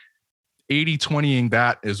just 80-20ing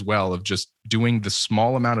that as well, of just doing the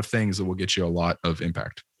small amount of things that will get you a lot of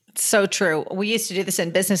impact. So true. We used to do this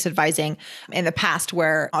in business advising in the past,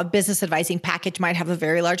 where a business advising package might have a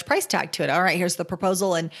very large price tag to it. All right, here's the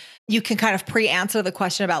proposal. And you can kind of pre-answer the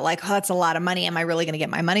question about like, oh, that's a lot of money. Am I really going to get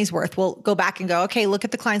my money's worth? We'll go back and go, okay, look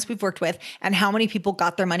at the clients we've worked with and how many people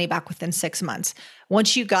got their money back within 6 months.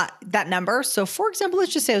 Once you got that number, so for example,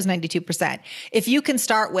 let's just say it was 92%. If you can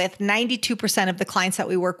start with 92% of the clients that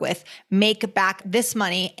we work with make back this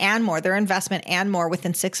money and more, their investment and more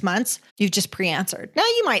within 6 months, you've just pre-answered. Now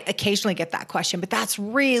you might occasionally get that question, but that's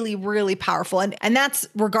really, really powerful. And that's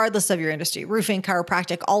regardless of your industry, roofing,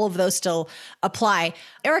 chiropractic, all of those still apply.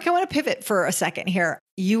 Eric, I want to pivot for a second here.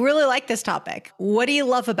 You really like this topic. What do you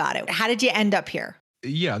love about it? How did you end up here?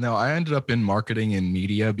 Yeah, no, I ended up in marketing and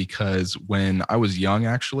media because when I was young,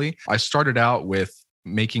 actually, I started out with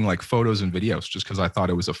making like photos and videos just because I thought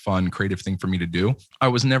it was a fun, creative thing for me to do. I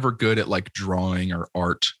was never good at like drawing or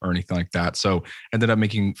art or anything like that. So ended up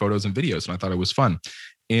making photos and videos, and I thought it was fun.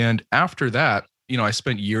 And after that, I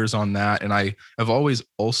spent years on that. And I have always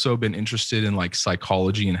also been interested in like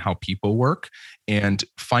psychology and how people work and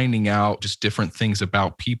finding out just different things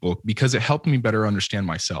about people, because it helped me better understand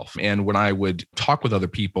myself. And when I would talk with other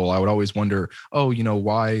people, I would always wonder, oh,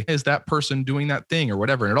 why is that person doing that thing or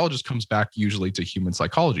whatever? And it all just comes back usually to human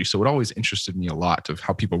psychology. So it always interested me a lot of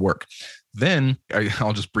how people work. Then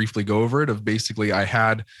I'll just briefly go over it of basically I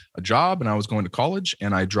had a job and I was going to college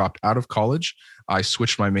and I dropped out of college. I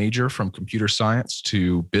switched my major from computer science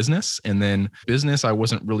to business. And then business, I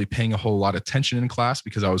wasn't really paying a whole lot of attention in class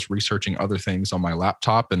because I was researching other things on my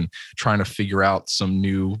laptop and trying to figure out some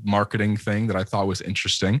new marketing thing that I thought was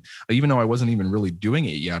interesting, even though I wasn't even really doing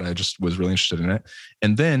it yet. I just was really interested in it.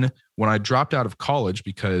 And then when I dropped out of college,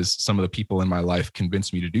 because some of the people in my life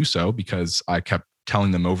convinced me to do so, because I kept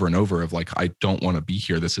telling them over and over of like, I don't want to be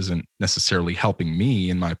here. This isn't necessarily helping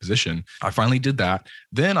me in my position. I finally did that.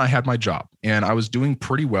 Then I had my job and I was doing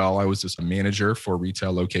pretty well. I was just a manager for a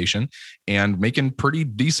retail location and making pretty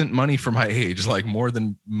decent money for my age, like more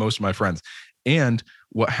than most of my friends. And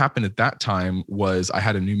what happened at that time was I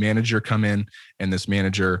had a new manager come in, and this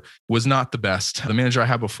manager was not the best. The manager I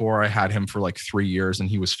had before, I had him for like 3 years and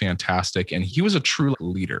he was fantastic. And he was a true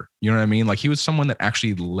leader. You know what I mean? Like he was someone that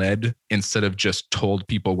actually led instead of just told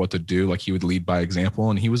people what to do. Like he would lead by example.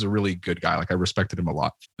 And he was a really good guy. Like I respected him a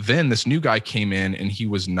lot. Then this new guy came in and he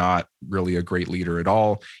was not really a great leader at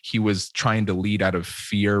all. He was trying to lead out of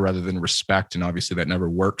fear rather than respect. And obviously that never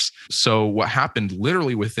works. So what happened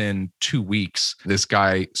literally within 2 weeks, this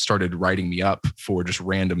guy started writing me up for just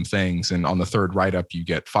random things. And on the third write-up, you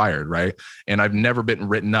get fired, right? And I've never been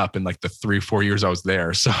written up in like the 3-4 years I was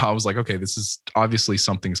there. So I was like, okay, this is obviously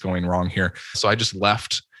something's going wrong here. So I just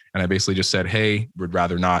left and I basically just said, hey, would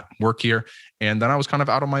rather not work here. And then I was kind of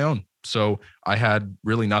out on my own. So I had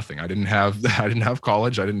really nothing. I didn't have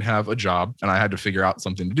college. I didn't have a job, and I had to figure out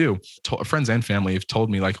something to do. Friends and family have told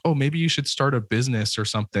me like, oh, maybe you should start a business or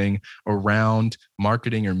something around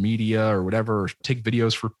marketing or media or whatever, or take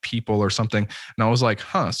videos for people or something. And I was like,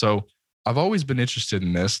 so I've always been interested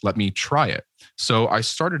in this. Let me try it. So I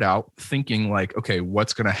started out thinking like, okay,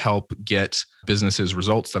 what's going to help get businesses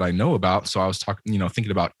results that I know about? So I was thinking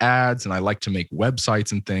about ads, and I like to make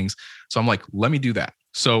websites and things. So I'm like, let me do that.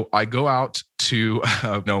 So I go out to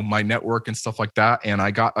my network and stuff like that. And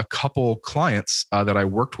I got a couple clients that I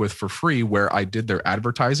worked with for free where I did their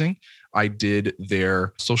advertising. I did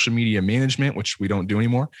their social media management, which we don't do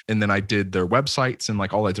anymore. And then I did their websites and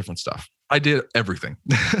like all that different stuff. I did everything.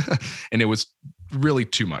 And it was really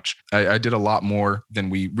too much. I did a lot more than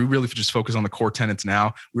we really just focus on the core tenets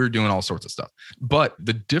now. We were doing all sorts of stuff. But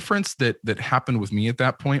the difference that happened with me at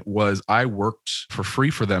that point was I worked for free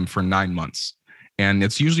for them for 9 months. And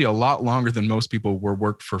it's usually a lot longer than most people were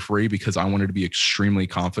worked for free because I wanted to be extremely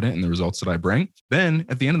confident in the results that I bring. Then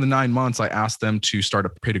at the end of the 9 months, I asked them to start a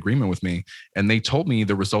paid agreement with me. And they told me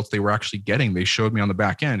the results they were actually getting. They showed me on the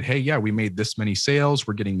back end, hey, yeah, we made this many sales.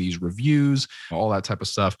 We're getting these reviews, all that type of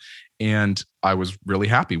stuff. And I was really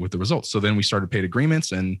happy with the results. So then we started paid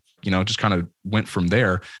agreements and, just kind of went from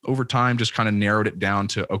there. Over time, just kind of narrowed it down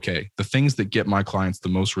to, okay, the things that get my clients the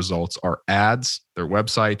most results are ads, their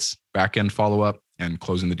websites, back-end follow-up, and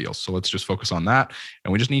closing the deals. So let's just focus on that.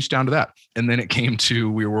 And we just niched down to that. And then it came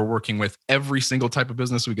to, we were working with every single type of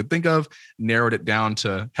business we could think of, narrowed it down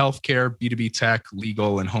to healthcare, B2B tech,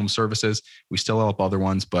 legal, and home services. We still help other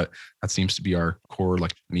ones, but that seems to be our core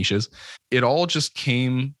niches. It all just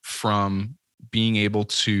came from being able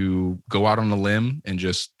to go out on a limb and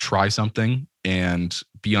just try something and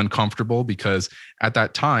be uncomfortable, because at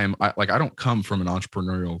that time, I don't come from an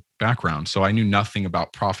entrepreneurial background. So I knew nothing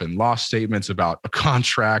about profit and loss statements, about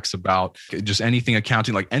contracts, about just anything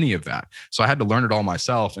accounting, like any of that. So I had to learn it all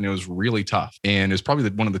myself, and it was really tough. And it's probably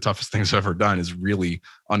one of the toughest things I've ever done, is really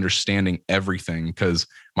understanding everything, because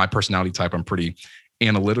my personality type, I'm pretty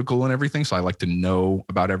analytical and everything. So I like to know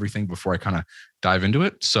about everything before I kind of dive into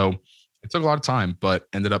it. So it took a lot of time, but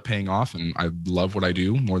ended up paying off. And I love what I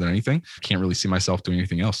do more than anything. Can't really see myself doing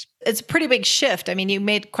anything else. It's a pretty big shift. I mean, you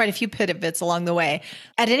made quite a few pivots along the way.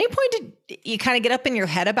 At any point, did you kind of get up in your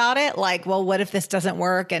head about it? Like, well, what if this doesn't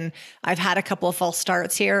work? And I've had a couple of false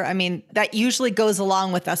starts here. I mean, that usually goes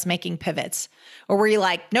along with us making pivots. Or were you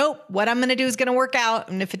like, nope, what I'm going to do is going to work out.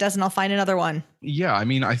 And if it doesn't, I'll find another one. Yeah. I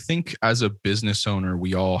mean, I think as a business owner,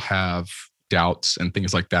 we all have doubts and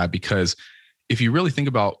things like that, because if you really think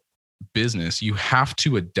about business, you have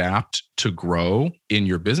to adapt to grow in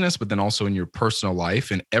your business, but then also in your personal life.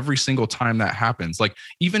 And every single time that happens, like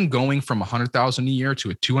even going from $100,000 a year to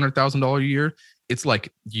a $200,000 a year, it's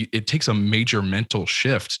like it takes a major mental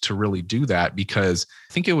shift to really do that. Because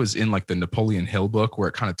I think it was in like the Napoleon Hill book where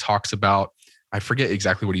it kind of talks about, I forget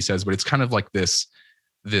exactly what he says, but it's kind of like this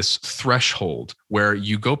threshold where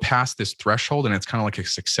you go past this threshold, and it's kind of like a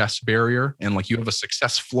success barrier, and like you have a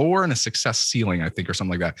success floor and a success ceiling, I think, or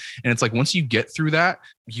something like that. And it's like, once you get through that,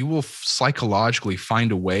 you will psychologically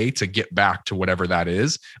find a way to get back to whatever that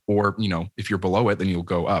is. Or, if you're below it, then you'll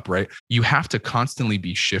go up, right? You have to constantly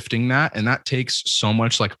be shifting that. And that takes so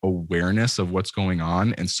much like awareness of what's going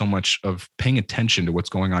on, and so much of paying attention to what's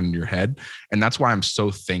going on in your head. And that's why I'm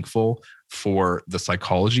so thankful for the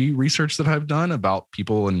psychology research that I've done about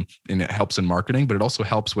people, and it helps in marketing, but it also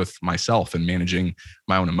helps with myself and managing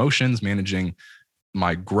my own emotions, managing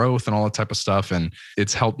my growth and all that type of stuff. And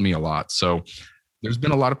it's helped me a lot. So there's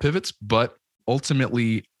been a lot of pivots, but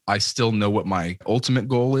ultimately I still know what my ultimate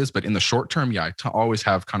goal is. But in the short term, I always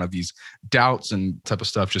have kind of these doubts and type of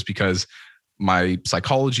stuff, just because my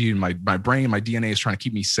psychology and my brain, my DNA is trying to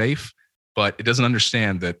keep me safe, but it doesn't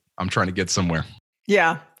understand that I'm trying to get somewhere.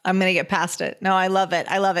 Yeah. I'm going to get past it. No, I love it.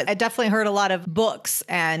 I love it. I definitely heard a lot of books,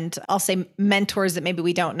 and I'll say mentors that maybe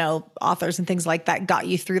we don't know, authors and things like that, got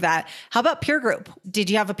you through that. How about peer group? Did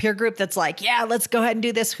you have a peer group that's like, yeah, let's go ahead and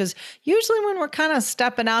do this? Because usually when we're kind of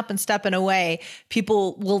stepping up and stepping away,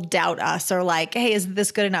 people will doubt us, or like, hey, isn't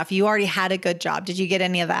this good enough? You already had a good job. Did you get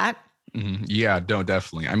any of that? Mm-hmm. Yeah, no,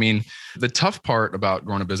 definitely. I mean, the tough part about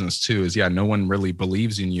growing a business too is, no one really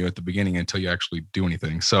believes in you at the beginning until you actually do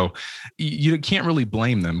anything. So you can't really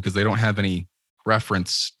blame them, because they don't have any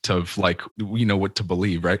reference to like, what to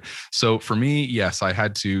believe, right? So for me, yes, I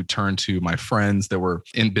had to turn to my friends that were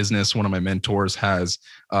in business. One of my mentors has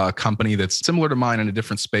a company that's similar to mine in a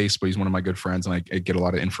different space, but he's one of my good friends, and I get a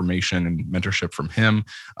lot of information and mentorship from him.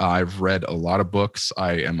 I've read a lot of books.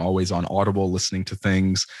 I am always on Audible listening to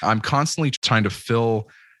things. I'm constantly trying to fill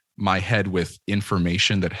my head with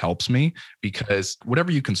information that helps me, because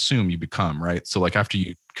whatever you consume, you become, right? So like after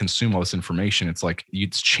you consume all this information, it's like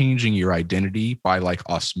it's changing your identity by like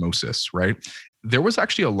osmosis, right? There was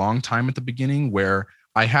actually a long time at the beginning where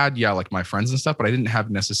I had, like my friends and stuff, but I didn't have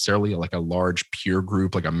necessarily like a large peer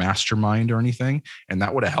group, like a mastermind or anything. And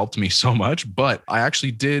that would have helped me so much. But I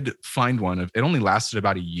actually did find one. It only lasted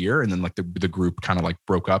about a year. And then like the group kind of like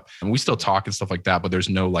broke up, and we still talk and stuff like that, but there's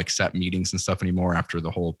no like set meetings and stuff anymore after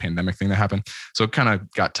the whole pandemic thing that happened. So it kind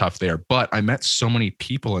of got tough there. But I met so many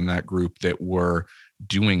people in that group that were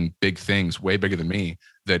doing big things, way bigger than me,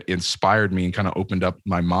 that inspired me and kind of opened up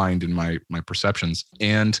my mind and my perceptions.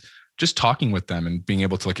 And just talking with them and being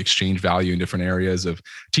able to like exchange value in different areas of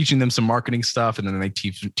teaching them some marketing stuff. And then they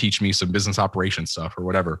teach me some business operation stuff or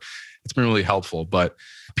whatever. It's been really helpful. But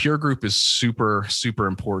peer group is super, super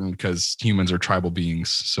important, because humans are tribal beings.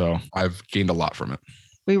 So I've gained a lot from it.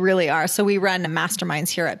 We really are. So we run masterminds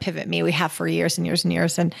here at Pivot Me. We have for years and years and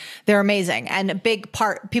years, and they're amazing. And a big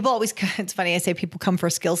part, people always, it's funny, I say people come for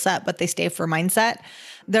skill set, but they stay for mindset.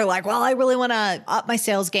 They're like, well, I really want to up my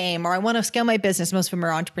sales game, or I want to scale my business. Most of them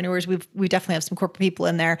are entrepreneurs. We definitely have some corporate people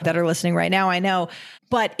in there that are listening right now, I know.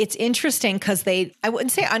 But it's interesting because I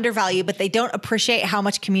wouldn't say undervalue, but they don't appreciate how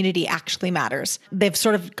much community actually matters. They've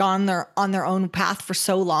sort of gone on their own path for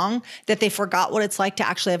so long that they forgot what it's like to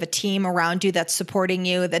actually have a team around you that's supporting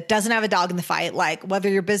you, that doesn't have a dog in the fight. Like whether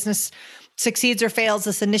your business succeeds or fails,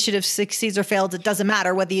 this initiative succeeds or fails, it doesn't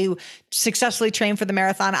matter whether you successfully train for the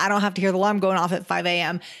marathon. I don't have to hear the alarm going off at 5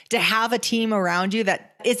 a.m. To have a team around you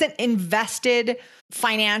that isn't invested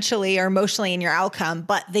financially or emotionally in your outcome,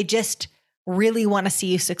 but they just really want to see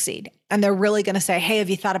you succeed. And they're really going to say, hey, have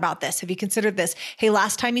you thought about this? Have you considered this? Hey,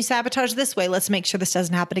 last time you sabotaged this way, let's make sure this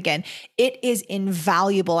doesn't happen again. It is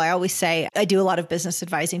invaluable. I always say, I do a lot of business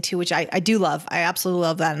advising too, which I do love. I absolutely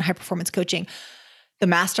love that in high performance coaching. The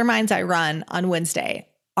masterminds I run on Wednesday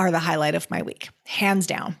are the highlight of my week, hands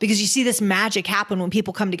down, because you see this magic happen when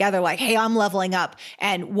people come together like, hey, I'm leveling up.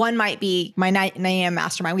 And one might be my 9 a.m.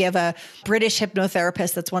 mastermind. We have a British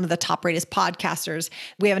hypnotherapist that's one of the top rated podcasters.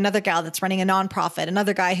 We have another gal that's running a nonprofit,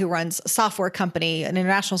 another guy who runs a software company, an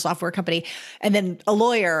international software company, and then a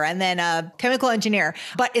lawyer, and then a chemical engineer,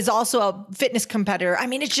 but is also a fitness competitor. I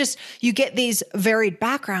mean, it's just, you get these varied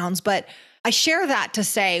backgrounds, but I share that to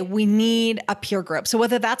say we need a peer group. So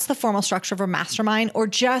whether that's the formal structure of a mastermind or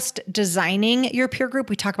just designing your peer group,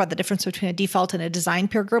 we talk about the difference between a default and a design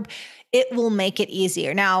peer group, it will make it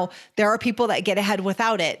easier. Now, there are people that get ahead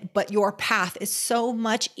without it, but your path is so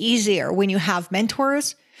much easier when you have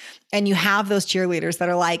mentors and you have those cheerleaders that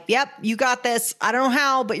are like, yep, you got this. I don't know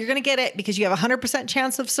how, but you're going to get it because you have a 100%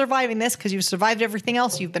 chance of surviving this because you've survived everything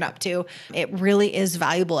else you've been up to. It really is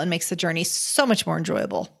valuable and makes the journey so much more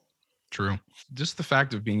enjoyable. True. Just the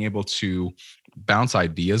fact of being able to bounce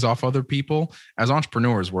ideas off other people. As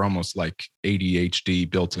entrepreneurs, we're almost like ADHD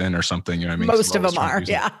built in or something. You know what I mean? Most of them are,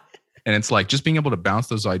 yeah. And it's like just being able to bounce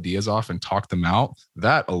those ideas off and talk them out.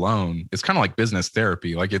 That alone is kind of like business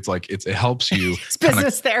therapy. It helps you. It's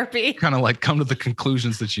business therapy. Kind of like come to the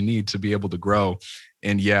conclusions that you need to be able to grow.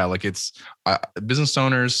 And yeah, like business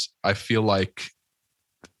owners, I feel like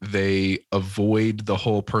they avoid the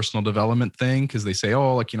whole personal development thing because they say,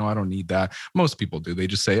 oh, like, I don't need that. Most people do. They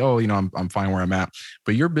just say, oh, I'm fine where I'm at.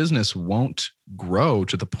 But your business won't grow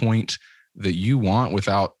to the point that you want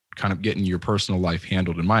without kind of getting your personal life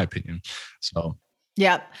handled, in my opinion. So.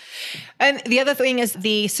 Yep. And the other thing is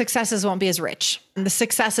the successes won't be as rich. And the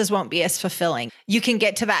successes won't be as fulfilling. You can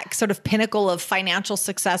get to that sort of pinnacle of financial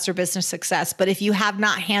success or business success. But if you have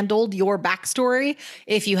not handled your backstory,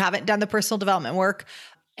 if you haven't done the personal development work,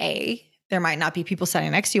 A, there might not be people sitting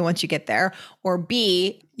next to you once you get there, or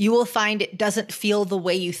B, you will find it doesn't feel the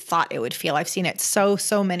way you thought it would feel. I've seen it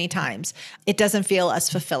so many times. It doesn't feel as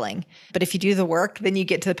fulfilling. But if you do the work, then you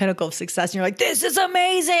get to the pinnacle of success and you're like, this is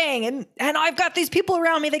amazing. And I've got these people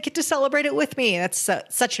around me that get to celebrate it with me. That's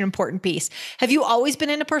such an important piece. Have you always been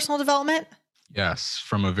into personal development? Yes,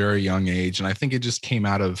 from a very young age. And I think it just came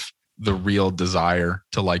out of the real desire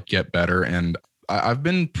to like get better. And I've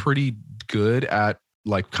been pretty good at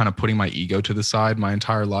like kind of putting my ego to the side my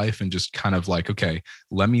entire life and just kind of like, okay,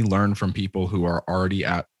 let me learn from people who are already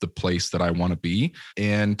at the place that I want to be.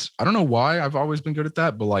 And I don't know why I've always been good at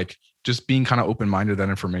that, but like just being kind of open-minded, that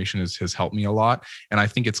information has helped me a lot. And I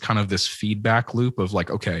think it's kind of this feedback loop of like,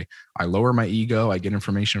 okay, I lower my ego, I get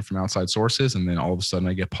information from outside sources, and then all of a sudden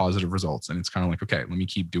I get positive results. And it's kind of like, okay, let me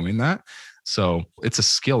keep doing that. So it's a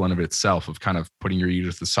skill in of itself of kind of putting your ego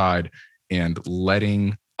to the side and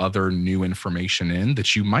letting other new information in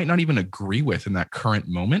that you might not even agree with in that current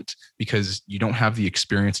moment because you don't have the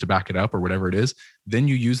experience to back it up or whatever it is. Then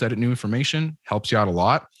you use that new information, helps you out a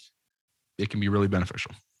lot. It can be really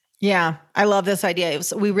beneficial. Yeah, I love this idea.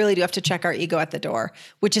 We really do have to check our ego at the door,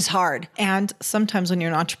 which is hard. And sometimes when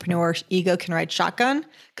you're an entrepreneur, ego can ride shotgun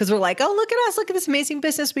because we're like, oh, look at us. Look at this amazing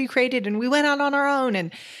business we created and we went out on our own.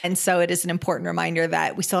 And so it is an important reminder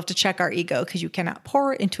that we still have to check our ego because you cannot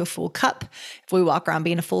pour into a full cup. If we walk around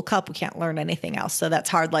being a full cup, we can't learn anything else. So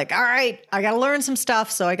that's hard. Like, all right, I got to learn some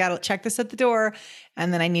stuff. So I got to check this at the door.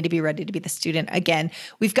 And then I need to be ready to be the student again.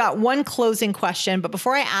 We've got one closing question, but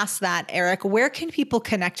before I ask that, Eric, where can people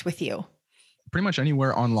connect with you? Pretty much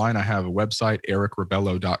anywhere online. I have a website,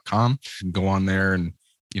 ericrebello.com. You can go on there and,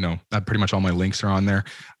 pretty much all my links are on there.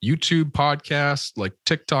 YouTube, podcast, like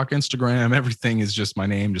TikTok, Instagram, everything is just my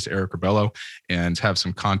name, just Eric Rebello, and have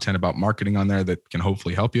some content about marketing on there that can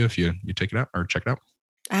hopefully help you if you take it out or check it out.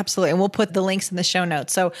 Absolutely. And we'll put the links in the show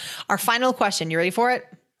notes. So our final question, you ready for it?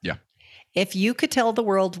 Yeah. If you could tell the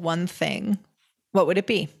world one thing, what would it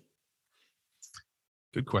be?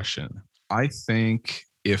 Good question. I think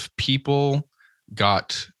if people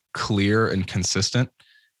got clear and consistent,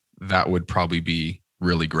 that would probably be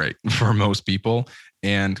really great for most people.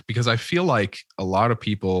 And because I feel like a lot of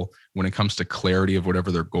people, when it comes to clarity of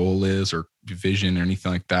whatever their goal is or vision or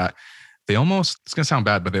anything like that, they almost, it's going to sound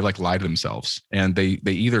bad, but they like lie to themselves, and they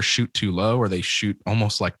either shoot too low or they shoot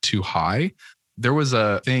almost like too high. There was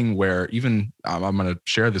a thing where even I'm going to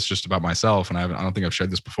share this just about myself, and I don't think I've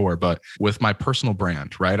shared this before, but with my personal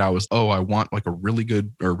brand, right? I want like a really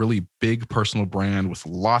good or really big personal brand with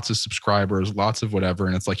lots of subscribers, lots of whatever.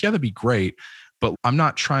 And it's like, yeah, that'd be great. But I'm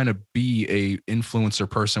not trying to be a influencer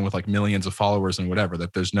person with like millions of followers and whatever,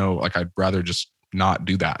 that there's no, like, I'd rather just not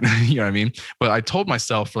do that. You know what I mean? But I told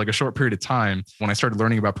myself for like a short period of time, when I started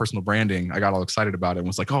learning about personal branding, I got all excited about it and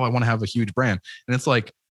was like, oh, I want to have a huge brand. And it's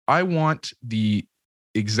like, I want the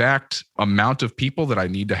exact amount of people that I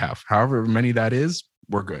need to have. However many that is,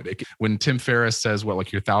 we're good. When Tim Ferriss says, what,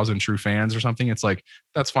 like your 1,000 true fans or something, it's like,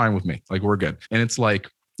 that's fine with me. Like, we're good. And it's like,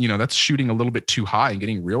 you know, that's shooting a little bit too high and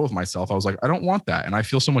getting real with myself. I was like, I don't want that. And I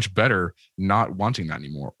feel so much better not wanting that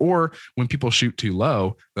anymore. Or when people shoot too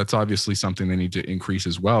low, that's obviously something they need to increase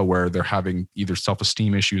as well, where they're having either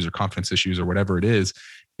self-esteem issues or confidence issues or whatever it is.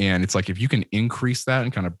 And it's like, if you can increase that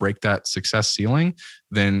and kind of break that success ceiling,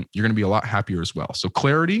 then you're going to be a lot happier as well. So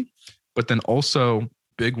clarity, but then also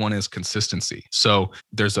big one is consistency. So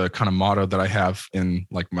there's a kind of motto that I have in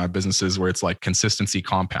like my businesses where it's like consistency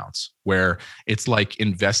compounds, where it's like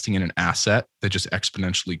investing in an asset that just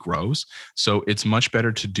exponentially grows. So it's much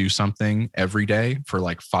better to do something every day for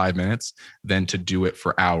like 5 minutes than to do it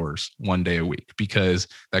for hours 1 day a week, because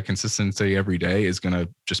that consistency every day is going to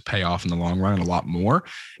just pay off in the long run and a lot more.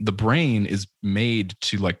 The brain is made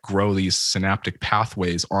to like grow these synaptic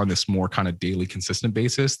pathways on this more kind of daily consistent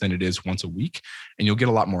basis than it is once a week. And you'll get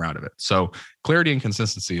a lot more out of it. So clarity and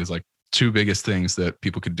consistency is like two biggest things that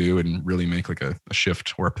people could do and really make like a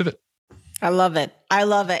shift or a pivot. I love it. I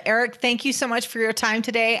love it. Eric, thank you so much for your time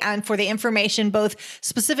today and for the information, both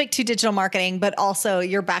specific to digital marketing, but also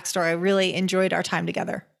your backstory. I really enjoyed our time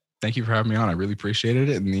together. Thank you for having me on. I really appreciated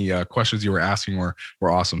it. And the questions you were asking were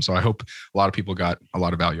awesome. So I hope a lot of people got a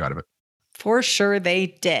lot of value out of it. For sure they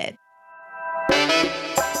did.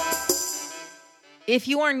 If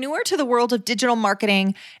you are newer to the world of digital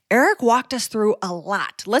marketing, Eric walked us through a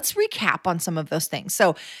lot. Let's recap on some of those things.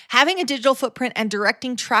 So having a digital footprint and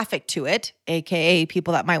directing traffic to it, aka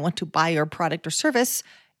people that might want to buy your product or service,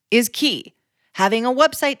 is key. Having a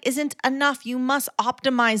website isn't enough. You must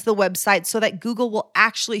optimize the website so that Google will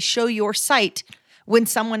actually show your site when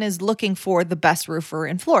someone is looking for the best roofer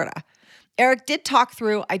in Florida. Eric did talk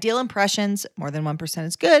through ideal impressions, more than 1%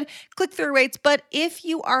 is good, click-through rates, but if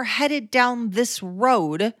you are headed down this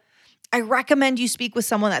road, I recommend you speak with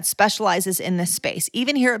someone that specializes in this space.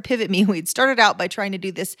 Even here at Pivot Me, we'd started out by trying to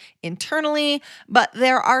do this internally, but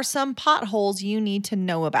there are some potholes you need to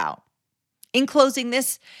know about. In closing,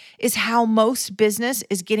 this is how most business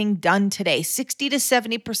is getting done today. 60 to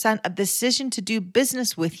 70% of the decision to do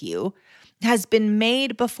business with you has been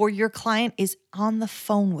made before your client is on the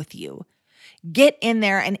phone with you. Get in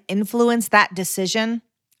there and influence that decision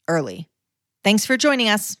early. Thanks for joining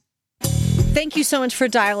us. Thank you so much for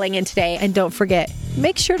dialing in today. And don't forget,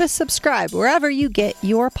 make sure to subscribe wherever you get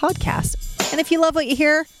your podcast. And if you love what you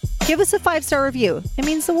hear, give us a 5-star review. It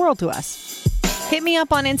means the world to us. Hit me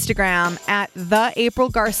up on Instagram at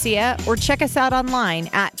 @theaprilgarcia or check us out online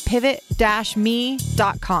at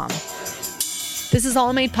pivot-me.com. This is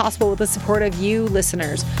all made possible with the support of you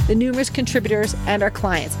listeners, the numerous contributors, and our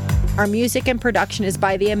clients. Our music and production is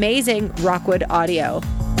by the amazing Rockwood Audio.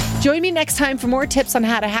 Join me next time for more tips on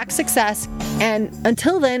how to hack success. And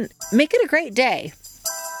until then, make it a great day.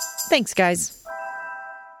 Thanks, guys.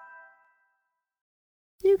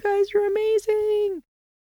 You guys are amazing.